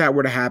something like that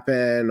were to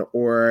happen,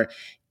 or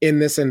in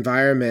this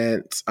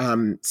environment,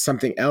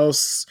 something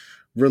else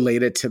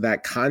related to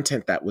that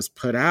content that was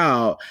put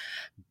out,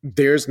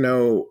 there's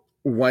no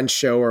one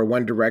show or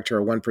one director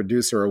or one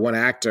producer or one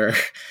actor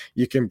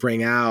you can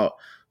bring out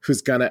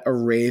who's going to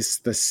erase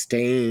the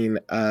stain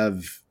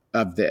of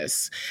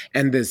this.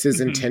 And this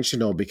is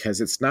intentional, because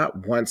it's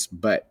not once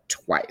but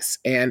twice.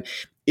 And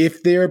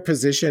if their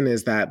position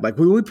is that, like,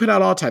 we put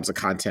out all types of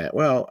content,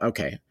 well,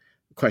 okay,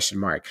 question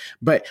mark,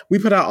 but we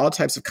put out all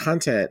types of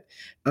content.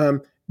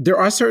 There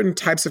are certain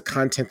types of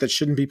content that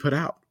shouldn't be put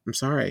out. I'm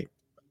sorry.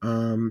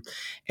 And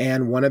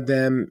one of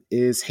them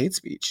is hate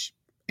speech.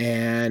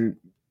 And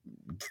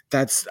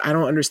I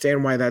don't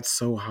understand why that's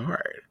so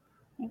hard.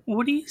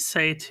 What do you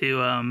say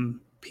to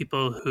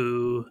people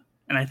who,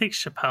 and I think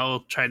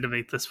Chappelle tried to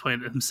make this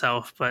point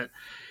himself, but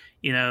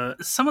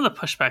some of the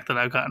pushback that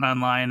I've gotten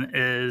online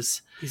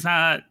is he's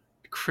not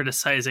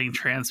criticizing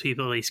trans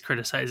people, he's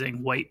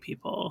criticizing white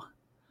people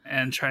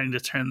and trying to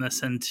turn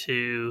this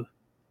into,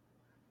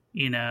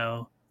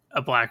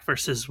 a black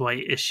versus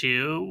white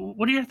issue.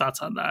 What are your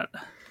thoughts on that?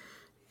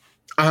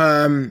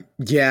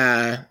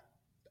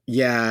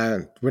 Yeah.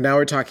 Well, now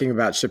we're talking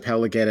about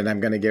Chappelle again, and I'm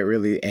going to get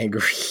really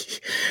angry.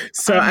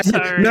 So I'm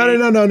sorry.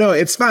 No.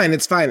 It's fine.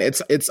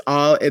 It's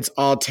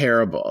all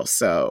terrible.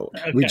 So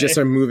Okay. We just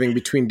are moving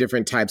between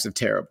different types of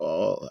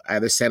terrible,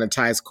 either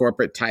sanitized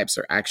corporate types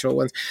or actual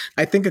ones.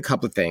 I think a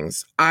couple of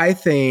things. I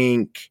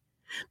think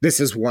this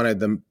is one of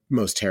the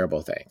most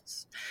terrible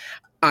things.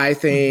 I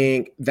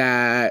think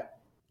that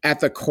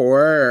at the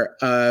core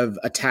of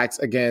attacks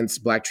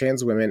against Black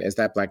trans women is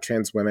that Black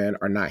trans women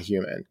are not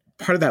human.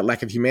 Part of that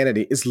lack of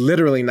humanity is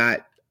literally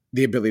not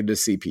the ability to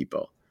see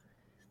people,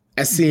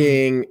 as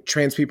seeing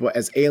trans people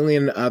as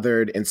alien,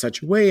 othered in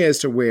such a way as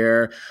to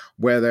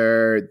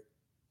whether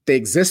they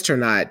exist or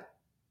not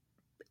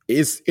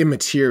is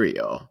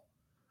immaterial,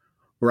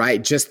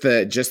 right? Just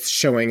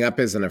showing up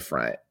as an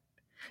affront.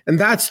 And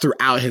that's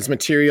throughout his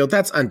material.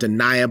 That's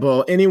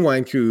undeniable.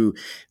 Anyone who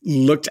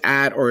looked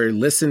at or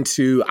listened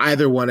to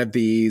either one of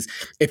these,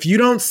 if you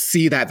don't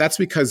see that, that's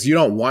because you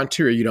don't want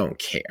to or you don't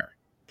care.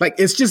 Like,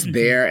 it's just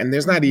there, and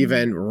there's not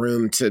even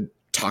room to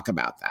talk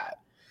about that.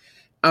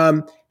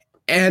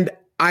 And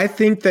I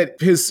think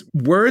that his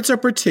words are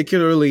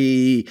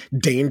particularly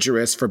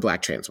dangerous for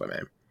Black trans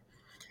women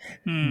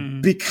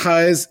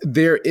because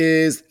there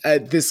is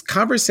this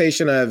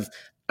conversation of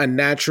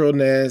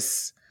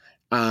unnaturalness,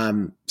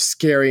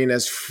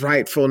 scariness,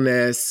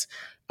 frightfulness,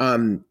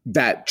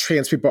 that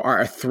trans people are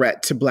a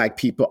threat to Black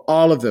people,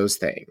 all of those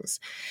things.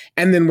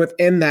 And then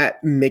within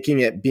that,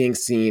 making it being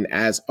seen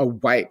as a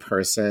white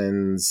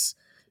person's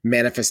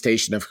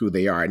manifestation of who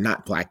they are,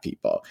 not Black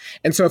people.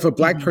 And so if a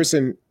Black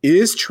person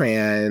is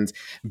trans,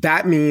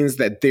 that means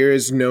that there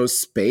is no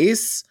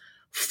space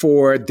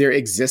for their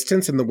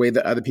existence and the way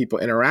that other people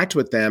interact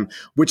with them,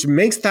 which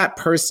makes that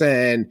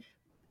person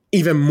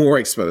even more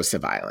exposed to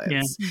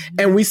violence. Yeah.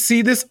 And we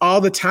see this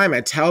all the time.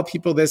 I tell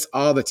people this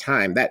all the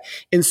time, that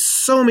in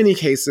so many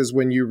cases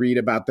when you read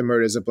about the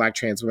murders of Black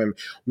trans women,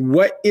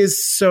 what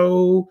is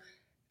so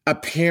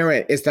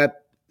apparent is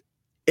that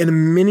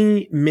in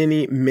many,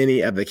 many,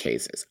 many of the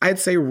cases, I'd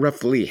say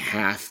roughly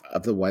half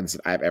of the ones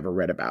that I've ever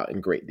read about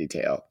in great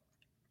detail,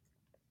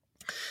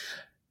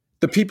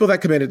 the people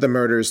that committed the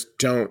murders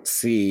don't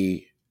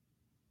see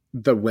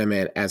the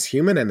women as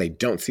human, and they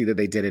don't see that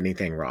they did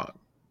anything wrong.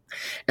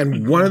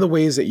 And one of the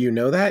ways that you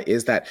know that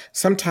is that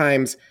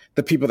sometimes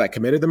the people that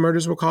committed the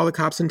murders will call the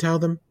cops and tell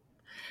them.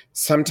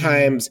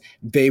 Sometimes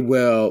they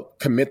will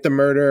commit the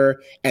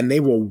murder and they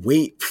will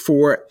wait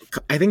for,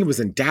 I think it was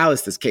in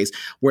Dallas, this case,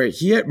 where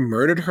he had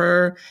murdered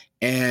her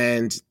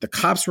and the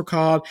cops were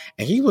called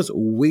and he was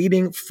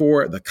waiting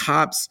for the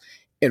cops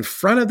in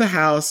front of the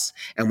house.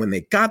 And when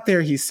they got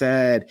there, he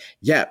said,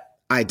 "Yep,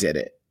 I did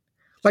it."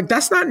 Like,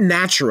 that's not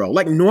natural.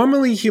 Like,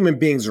 normally human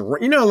beings,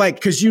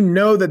 because you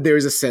know that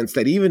there's a sense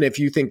that even if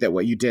you think that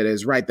what you did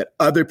is right, that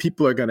other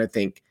people are going to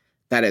think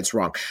that it's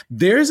wrong.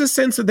 There's a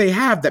sense that they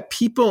have that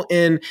people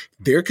in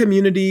their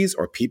communities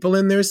or people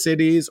in their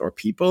cities or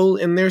people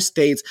in their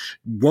states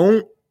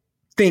won't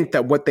think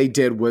that what they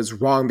did was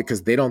wrong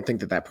because they don't think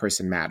that that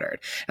person mattered.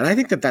 And I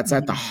think that that's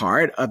at the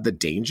heart of the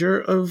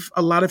danger of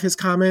a lot of his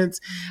comments,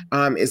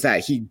 is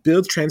that he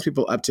builds trans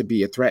people up to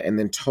be a threat and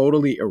then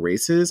totally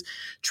erases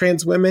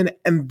trans women.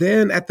 And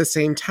then at the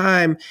same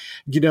time,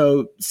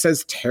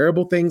 says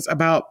terrible things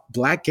about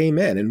Black gay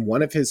men. And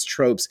one of his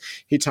tropes,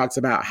 he talks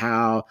about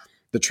how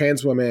the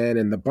trans woman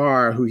in the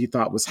bar who he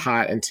thought was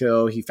hot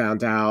until he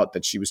found out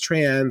that she was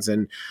trans,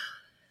 and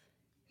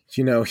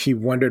he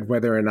wondered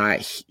whether or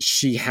not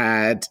she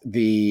had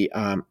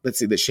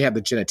that she had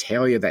the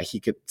genitalia that he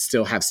could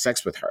still have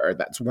sex with her.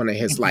 That's one of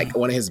his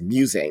one of his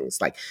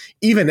musings. Like,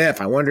 even if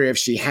I wonder if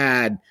she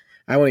had,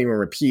 I won't even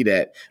repeat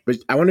it, but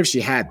I wonder if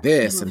she had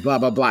this and blah,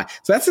 blah, blah.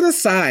 So that's an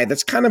aside.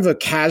 That's kind of a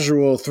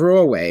casual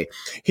throwaway.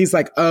 He's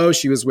like, oh,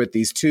 she was with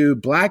these two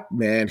Black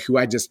men who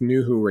I just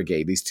knew who were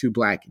gay, these two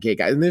Black gay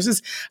guys. And there's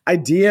this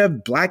idea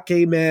of Black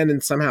gay men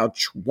and somehow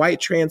white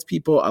trans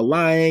people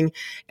allying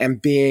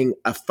and being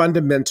a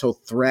fundamental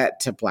threat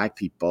to Black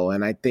people.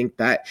 And I think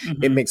that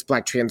it makes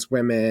Black trans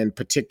women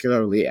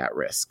particularly at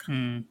risk.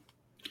 I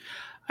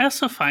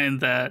also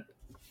find that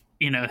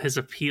his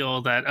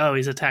appeal that, oh,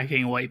 he's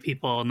attacking white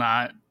people,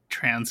 not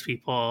trans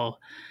people,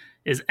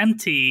 is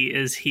empty.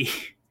 Is he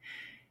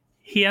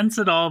ends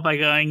it all by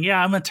going,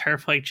 yeah, I'm a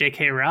TERF like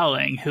J.K.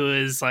 Rowling, who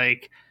is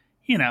like,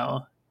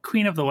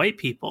 queen of the white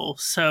people.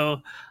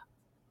 So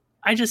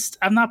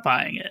I'm not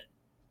buying it.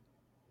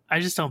 I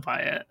just don't buy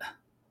it,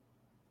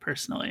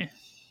 personally.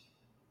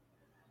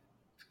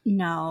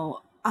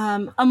 No,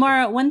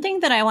 Amara, one thing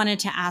that I wanted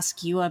to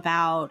ask you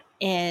about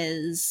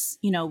is,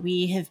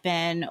 we have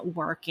been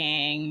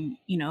working,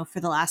 for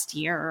the last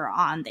year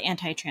on the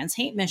anti-trans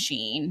hate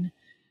machine.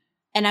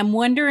 And I'm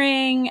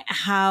wondering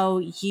how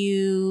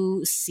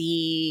you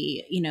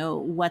see,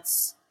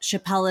 what's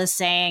Chappelle is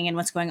saying and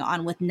what's going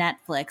on with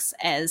Netflix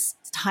as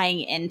tying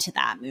into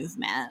that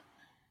movement.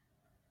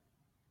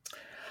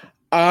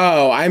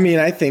 Oh, I mean,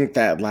 I think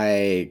that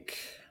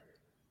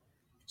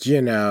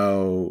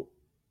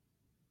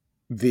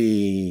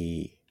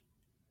the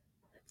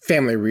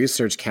Family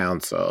Research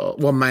Council,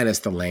 well, minus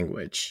the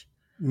language,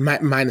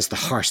 minus the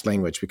harsh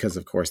language, because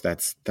of course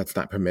that's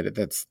not permitted.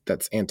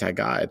 That's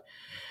anti-God.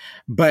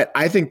 But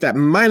I think that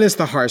minus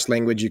the harsh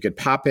language, you could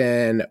pop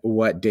in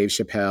what Dave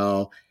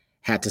Chappelle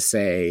had to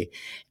say,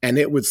 and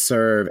it would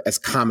serve as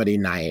comedy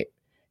night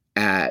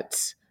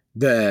at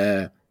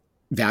the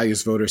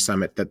Values Voter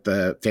Summit that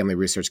the Family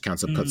Research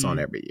Council puts on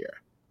every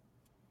year.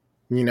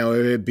 It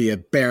would be a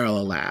barrel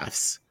of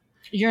laughs.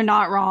 You're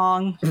not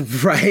wrong.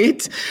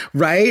 Right.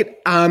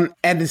 And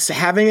it's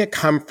having it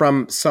come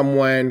from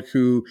someone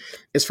who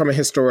is from a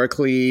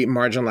historically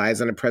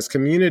marginalized and oppressed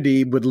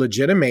community would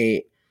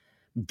legitimate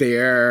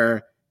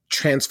their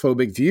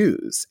transphobic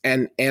views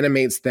and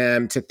animates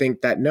them to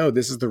think that, no,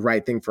 this is the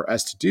right thing for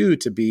us to do,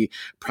 to be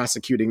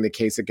prosecuting the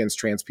case against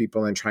trans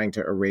people and trying to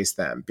erase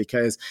them,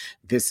 because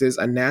this is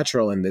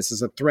unnatural and this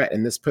is a threat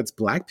and this puts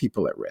Black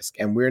people at risk.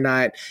 And we're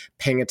not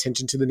paying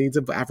attention to the needs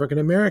of African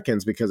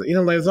Americans because,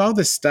 there's all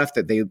this stuff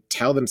that they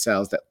tell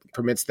themselves that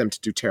permits them to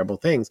do terrible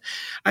things.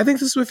 I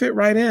think this would fit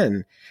right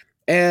in.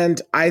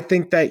 And I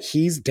think that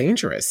he's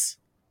dangerous.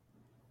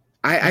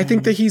 I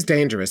think that he's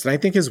dangerous, and I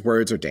think his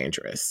words are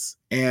dangerous.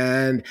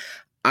 And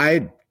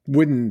I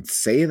wouldn't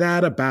say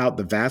that about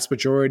the vast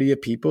majority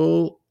of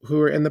people who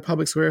are in the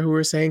public square who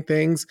are saying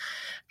things.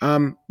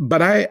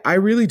 But I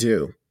really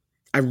do.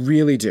 I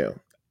really do.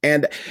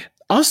 And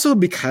also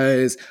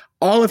because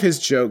all of his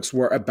jokes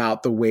were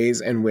about the ways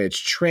in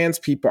which trans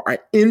people are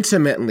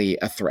intimately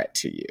a threat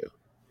to you.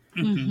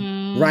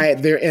 Mm-hmm. Right?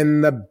 They're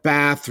in the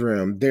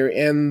bathroom. They're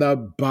in the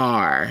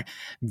bar.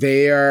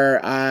 They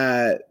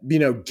are,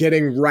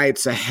 getting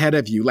rights ahead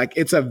of you. Like,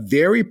 it's a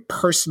very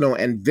personal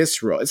and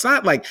visceral. It's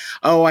not like,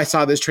 oh, I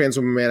saw this trans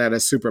woman at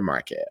a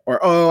supermarket, or,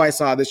 oh, I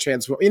saw this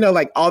trans woman,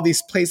 like all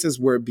these places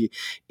where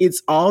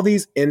it's all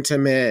these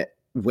intimate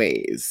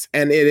ways.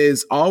 And it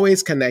is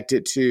always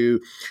connected to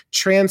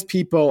trans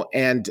people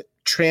and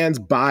trans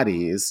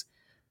bodies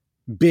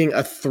being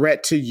a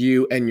threat to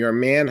you and your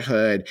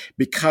manhood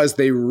because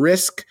they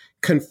risk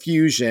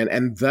confusion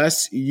and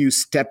thus you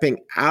stepping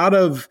out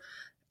of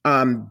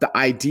the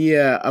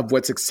idea of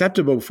what's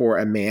acceptable for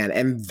a man.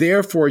 And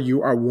therefore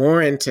you are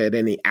warranted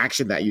in the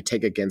action that you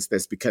take against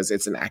this because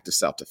it's an act of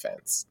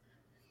self-defense.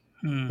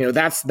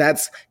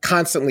 That's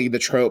constantly the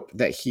trope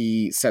that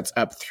he sets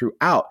up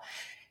throughout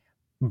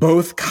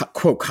both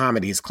quote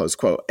comedies, close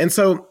quote. And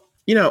so,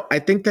 I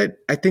think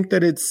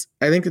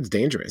it's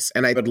dangerous.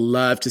 And I would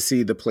love to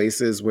see the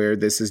places where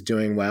this is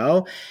doing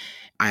well.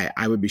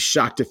 I would be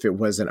shocked if it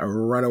wasn't a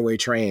runaway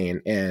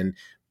train in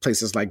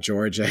places like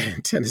Georgia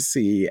and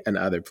Tennessee and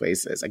other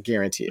places. I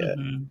guarantee it.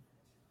 Mm-hmm.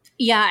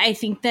 Yeah, I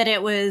think that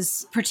it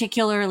was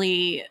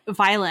particularly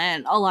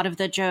violent, a lot of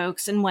the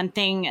jokes. And one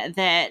thing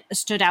that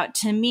stood out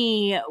to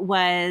me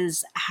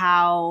was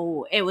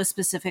how it was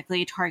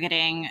specifically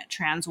targeting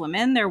trans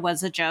women. There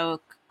was a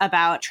joke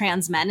about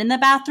trans men in the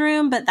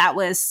bathroom, but that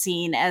was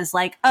seen as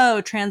like, oh,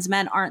 trans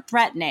men aren't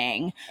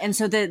threatening. And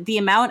so the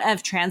amount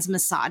of trans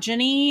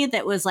misogyny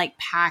that was like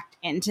packed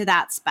into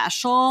that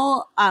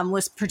special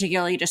was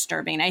particularly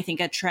disturbing. I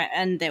think a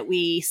trend that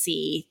we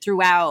see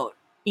throughout,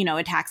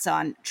 attacks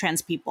on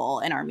trans people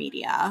in our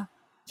media.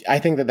 I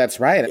think that that's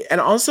right. And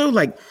also,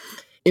 like,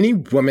 any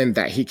woman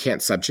that he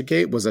can't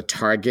subjugate was a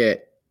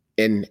target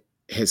in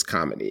his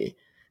comedy.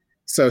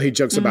 So he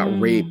jokes about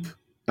rape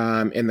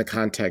in the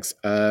context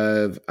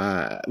of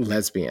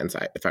lesbians,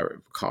 if I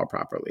recall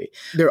properly.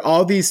 There are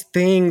all these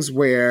things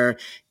where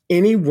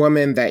any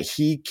woman that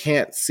he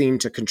can't seem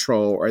to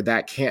control or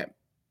that can't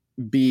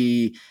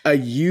be a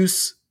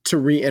use to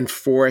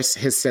reinforce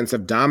his sense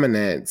of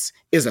dominance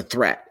is a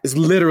threat, is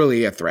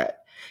literally a threat.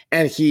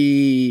 And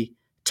he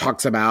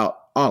talks about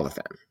all of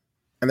them,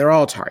 and they're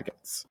all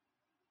targets.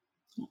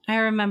 I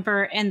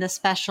remember in the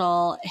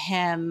special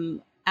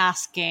him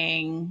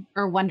asking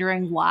or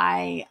wondering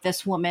why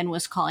this woman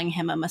was calling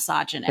him a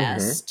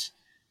misogynist.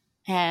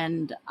 Mm-hmm.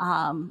 And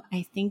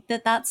I think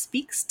that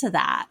speaks to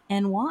that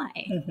and why.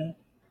 Mm-hmm.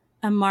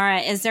 Amara,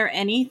 is there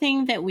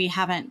anything that we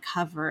haven't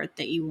covered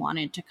that you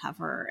wanted to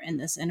cover in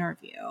this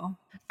interview?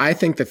 I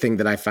think the thing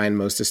that I find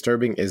most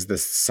disturbing is the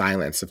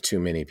silence of too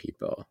many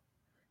people.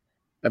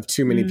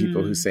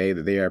 People who say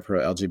that they are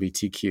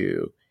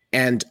pro-LGBTQ,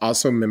 and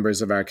also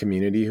members of our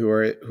community who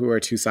are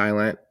too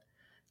silent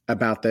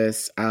about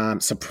this.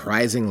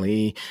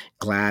 Surprisingly,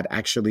 GLAAD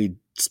actually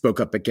spoke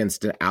up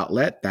against an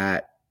outlet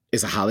that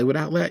is a Hollywood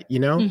outlet,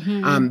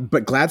 Mm-hmm.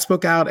 But GLAAD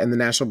spoke out, and the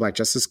National Black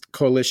Justice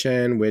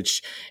Coalition,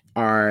 which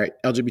are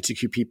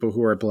LGBTQ people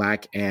who are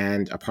Black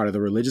and a part of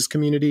the religious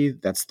community.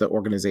 That's the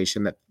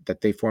organization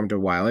that they formed a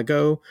while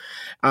ago.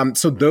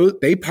 So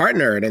they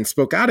partnered and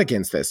spoke out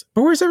against this.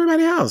 But where's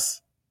everybody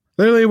else?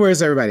 Literally,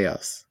 where's everybody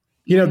else?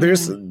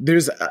 There's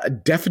a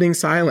deafening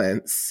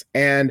silence.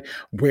 And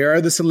where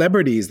are the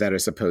celebrities that are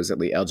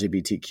supposedly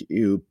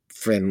LGBTQ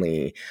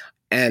friendly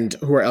and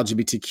who are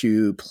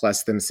LGBTQ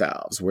plus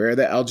themselves? Where are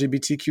the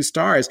LGBTQ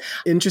stars?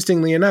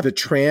 Interestingly enough, the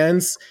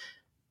trans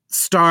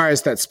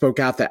stars that spoke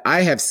out that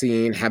I have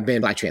seen have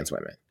been Black trans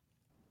women.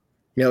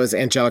 It was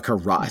Angelica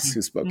Ross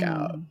who spoke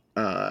out,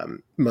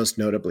 most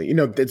notably.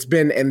 It's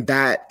been in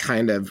that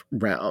kind of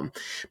realm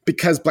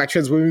because Black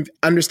trans women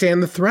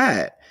understand the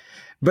threat.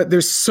 But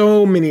there's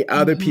so many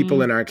other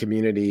people in our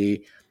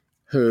community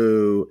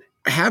who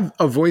have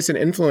a voice and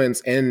influence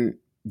in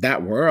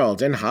that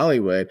world, in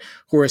Hollywood,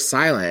 who are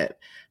silent.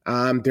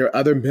 There are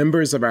other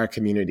members of our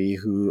community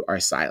who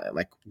are silent.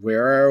 Like,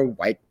 where are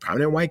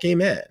prominent white gay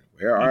men?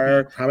 Where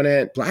are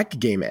prominent Black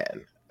gay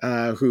men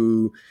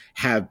who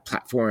have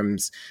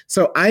platforms?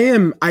 So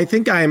I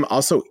think I am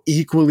also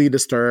equally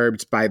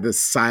disturbed by the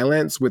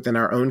silence within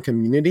our own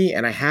community.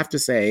 And I have to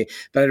say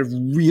that I've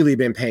really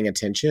been paying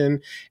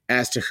attention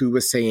as to who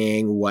was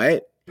saying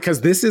what,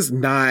 because this is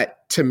not,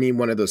 to me,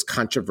 one of those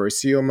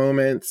controversial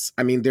moments.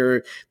 I mean,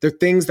 there are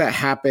things that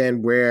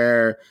happen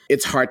where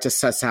it's hard to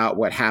suss out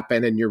what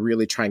happened and you're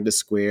really trying to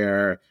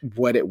square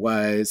what it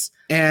was.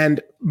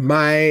 And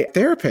my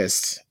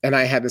therapist and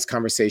I had this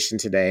conversation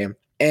today,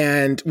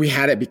 and we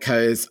had it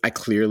because I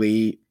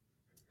clearly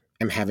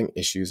am having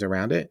issues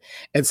around it.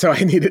 And so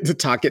I needed to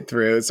talk it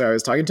through. So I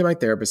was talking to my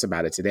therapist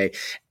about it today.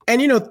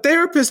 And,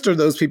 therapists are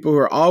those people who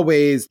are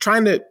always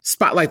trying to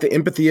spotlight the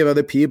empathy of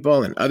other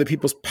people and other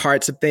people's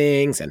parts of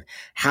things and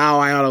how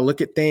I ought to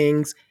look at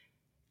things.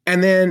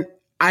 And then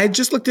I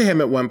just looked at him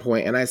at one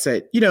point and I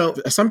said,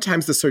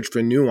 sometimes the search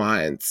for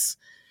nuance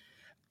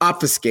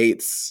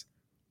obfuscates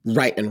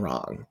right and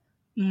wrong.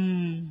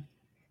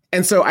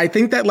 And so I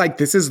think that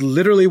this is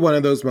literally one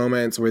of those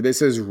moments where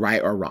this is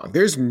right or wrong.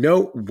 There's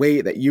no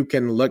way that you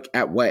can look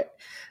at what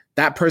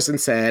that person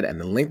said and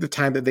the length of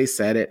time that they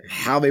said it and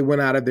how they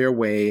went out of their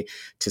way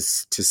to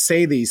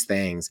say these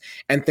things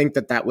and think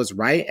that that was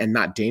right and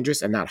not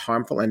dangerous and not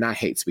harmful and not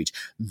hate speech.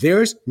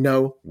 There's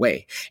no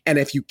way. And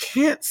if you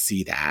can't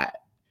see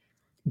that,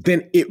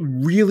 then it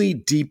really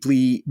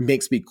deeply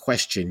makes me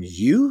question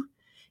you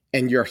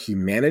and your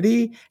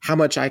humanity, how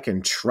much I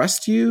can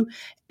trust you.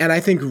 And I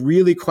think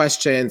really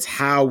questions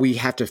how we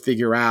have to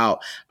figure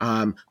out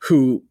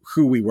who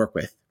we work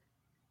with.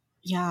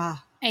 Yeah,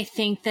 I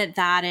think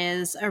that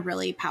is a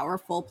really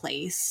powerful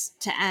place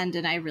to end.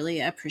 And I really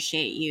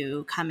appreciate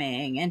you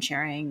coming and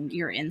sharing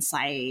your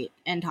insight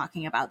and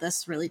talking about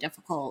this really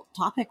difficult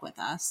topic with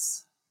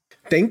us.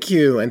 Thank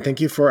you. And thank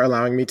you for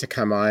allowing me to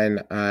come on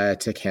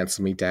to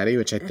Cancel Me Daddy,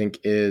 which I think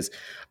is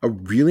a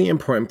really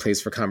important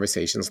place for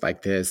conversations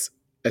like this,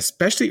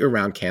 especially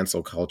around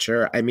cancel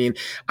culture. I mean,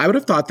 I would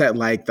have thought that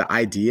the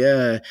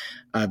idea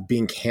of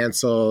being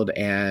canceled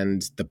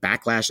and the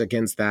backlash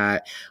against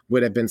that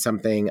would have been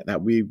something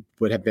that we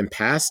would have been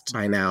past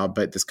by now.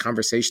 But this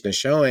conversation is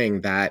showing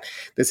that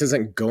this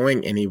isn't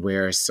going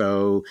anywhere.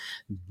 So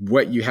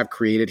what you have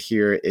created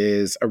here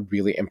is a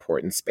really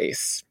important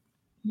space.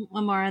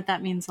 Amara,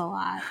 that means a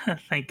lot.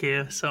 Thank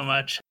you so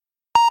much.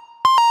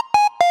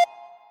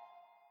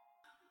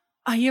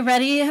 Are you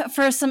ready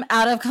for some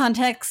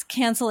out-of-context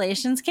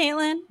cancellations,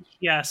 Caitlin?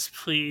 Yes,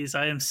 please.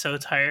 I am so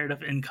tired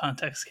of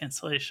in-context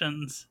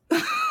cancellations.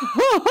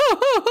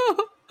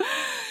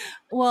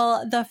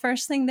 Well, the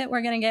first thing that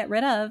we're going to get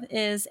rid of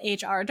is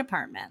HR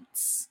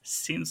departments.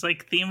 Seems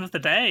like theme of the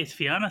day, to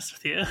be honest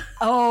with you.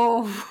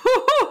 Oh.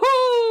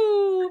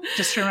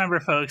 Just remember,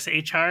 folks,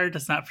 HR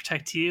does not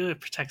protect you. It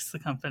protects the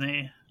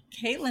company.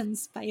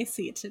 Caitlin's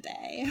spicy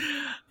today.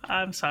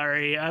 I'm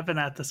sorry. I've been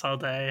at this all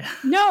day.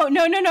 No.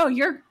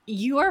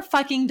 You are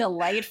fucking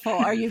delightful.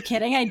 Are you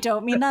kidding? I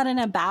don't mean that in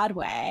a bad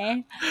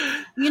way.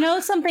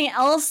 Something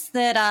else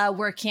that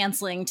we're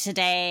canceling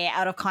today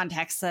out of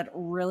context that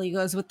really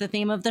goes with the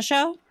theme of the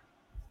show?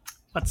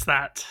 What's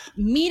that?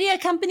 Media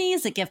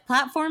companies that give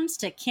platforms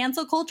to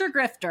cancel culture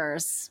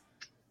grifters.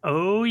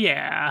 Oh,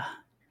 yeah.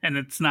 And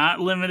it's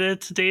not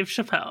limited to Dave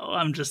Chappelle.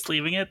 I'm just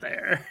leaving it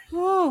there.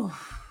 Whew.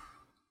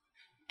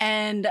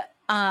 And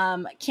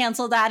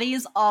Cancel Daddy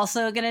is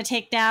also going to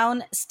take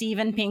down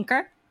Steven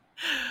Pinker.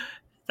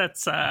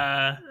 That's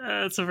a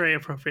very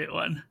appropriate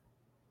one.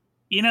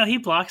 He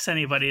blocks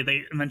anybody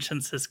that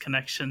mentions his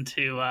connection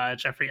to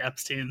Jeffrey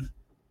Epstein.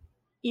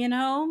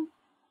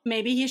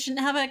 Maybe he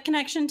shouldn't have a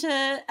connection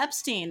to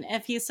Epstein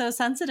if he's so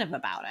sensitive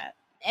about it.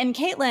 And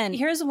Caitlin,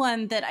 here's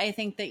one that I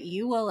think that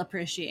you will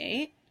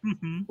appreciate.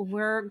 Mm-hmm.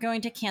 We're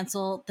going to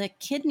cancel the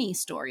kidney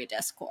story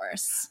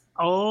discourse.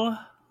 Oh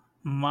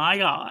my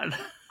God.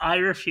 I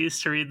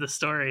refuse to read the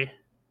story.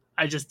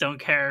 I just don't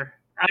care.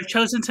 I've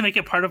chosen to make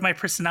it part of my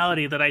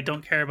personality that I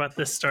don't care about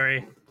this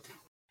story.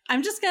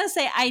 I'm just going to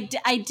say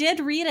I did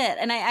read it,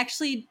 and I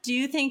actually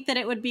do think that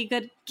it would be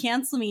good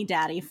cancel me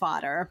daddy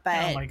fodder,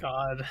 but... Oh my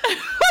God.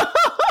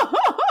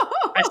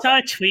 I saw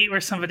a tweet where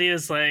somebody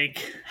was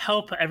like,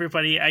 help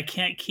everybody, I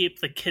can't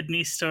keep the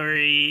kidney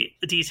story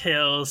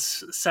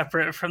details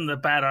separate from the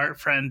bad art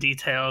friend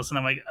details. And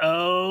I'm like,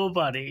 oh,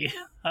 buddy,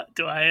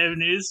 do I have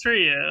news for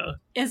you?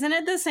 Isn't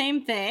it the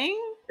same thing?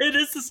 It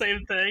is the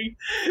same thing.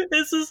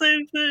 It's the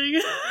same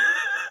thing.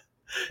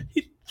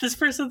 This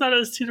person thought it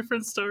was two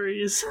different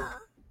stories.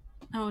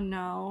 Oh,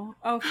 no.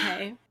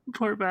 Okay.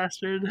 Poor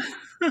bastard.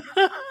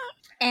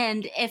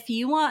 And if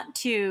you want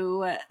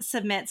to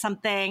submit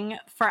something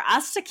for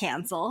us to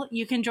cancel,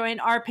 you can join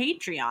our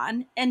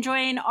Patreon and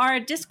join our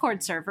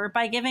Discord server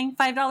by giving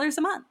 $5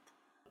 a month.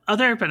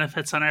 Other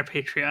benefits on our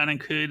Patreon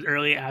include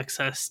early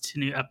access to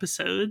new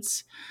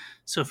episodes.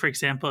 So, for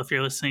example, if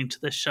you're listening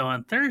to this show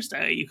on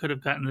Thursday, you could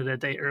have gotten it a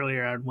day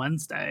earlier on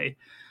Wednesday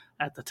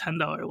at the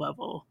 $10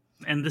 level.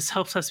 And this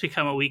helps us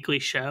become a weekly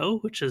show,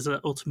 which is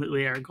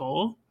ultimately our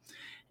goal.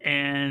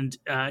 And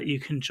you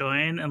can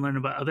join and learn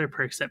about other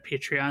perks at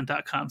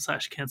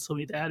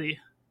patreon.com/cancelmedaddy.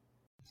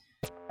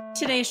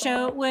 Today's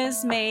show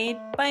was made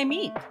by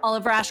me,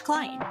 Oliver Ash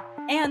Klein,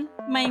 and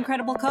my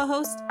incredible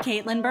co-host,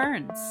 Caitlin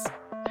Burns.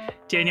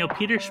 Daniel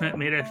Peterschmidt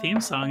made our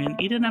theme song,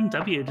 and Eden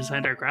M.W.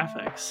 designed our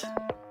graphics.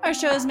 Our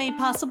show is made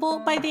possible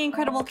by the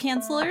incredible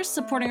cancelers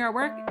supporting our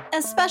work,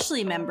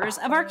 especially members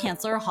of our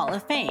Canceler Hall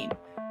of Fame,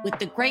 with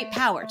the great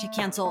power to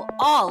cancel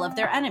all of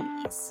their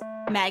enemies,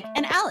 Meg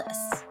and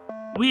Alice.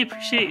 We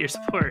appreciate your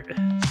support.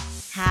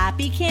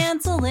 Happy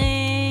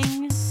canceling!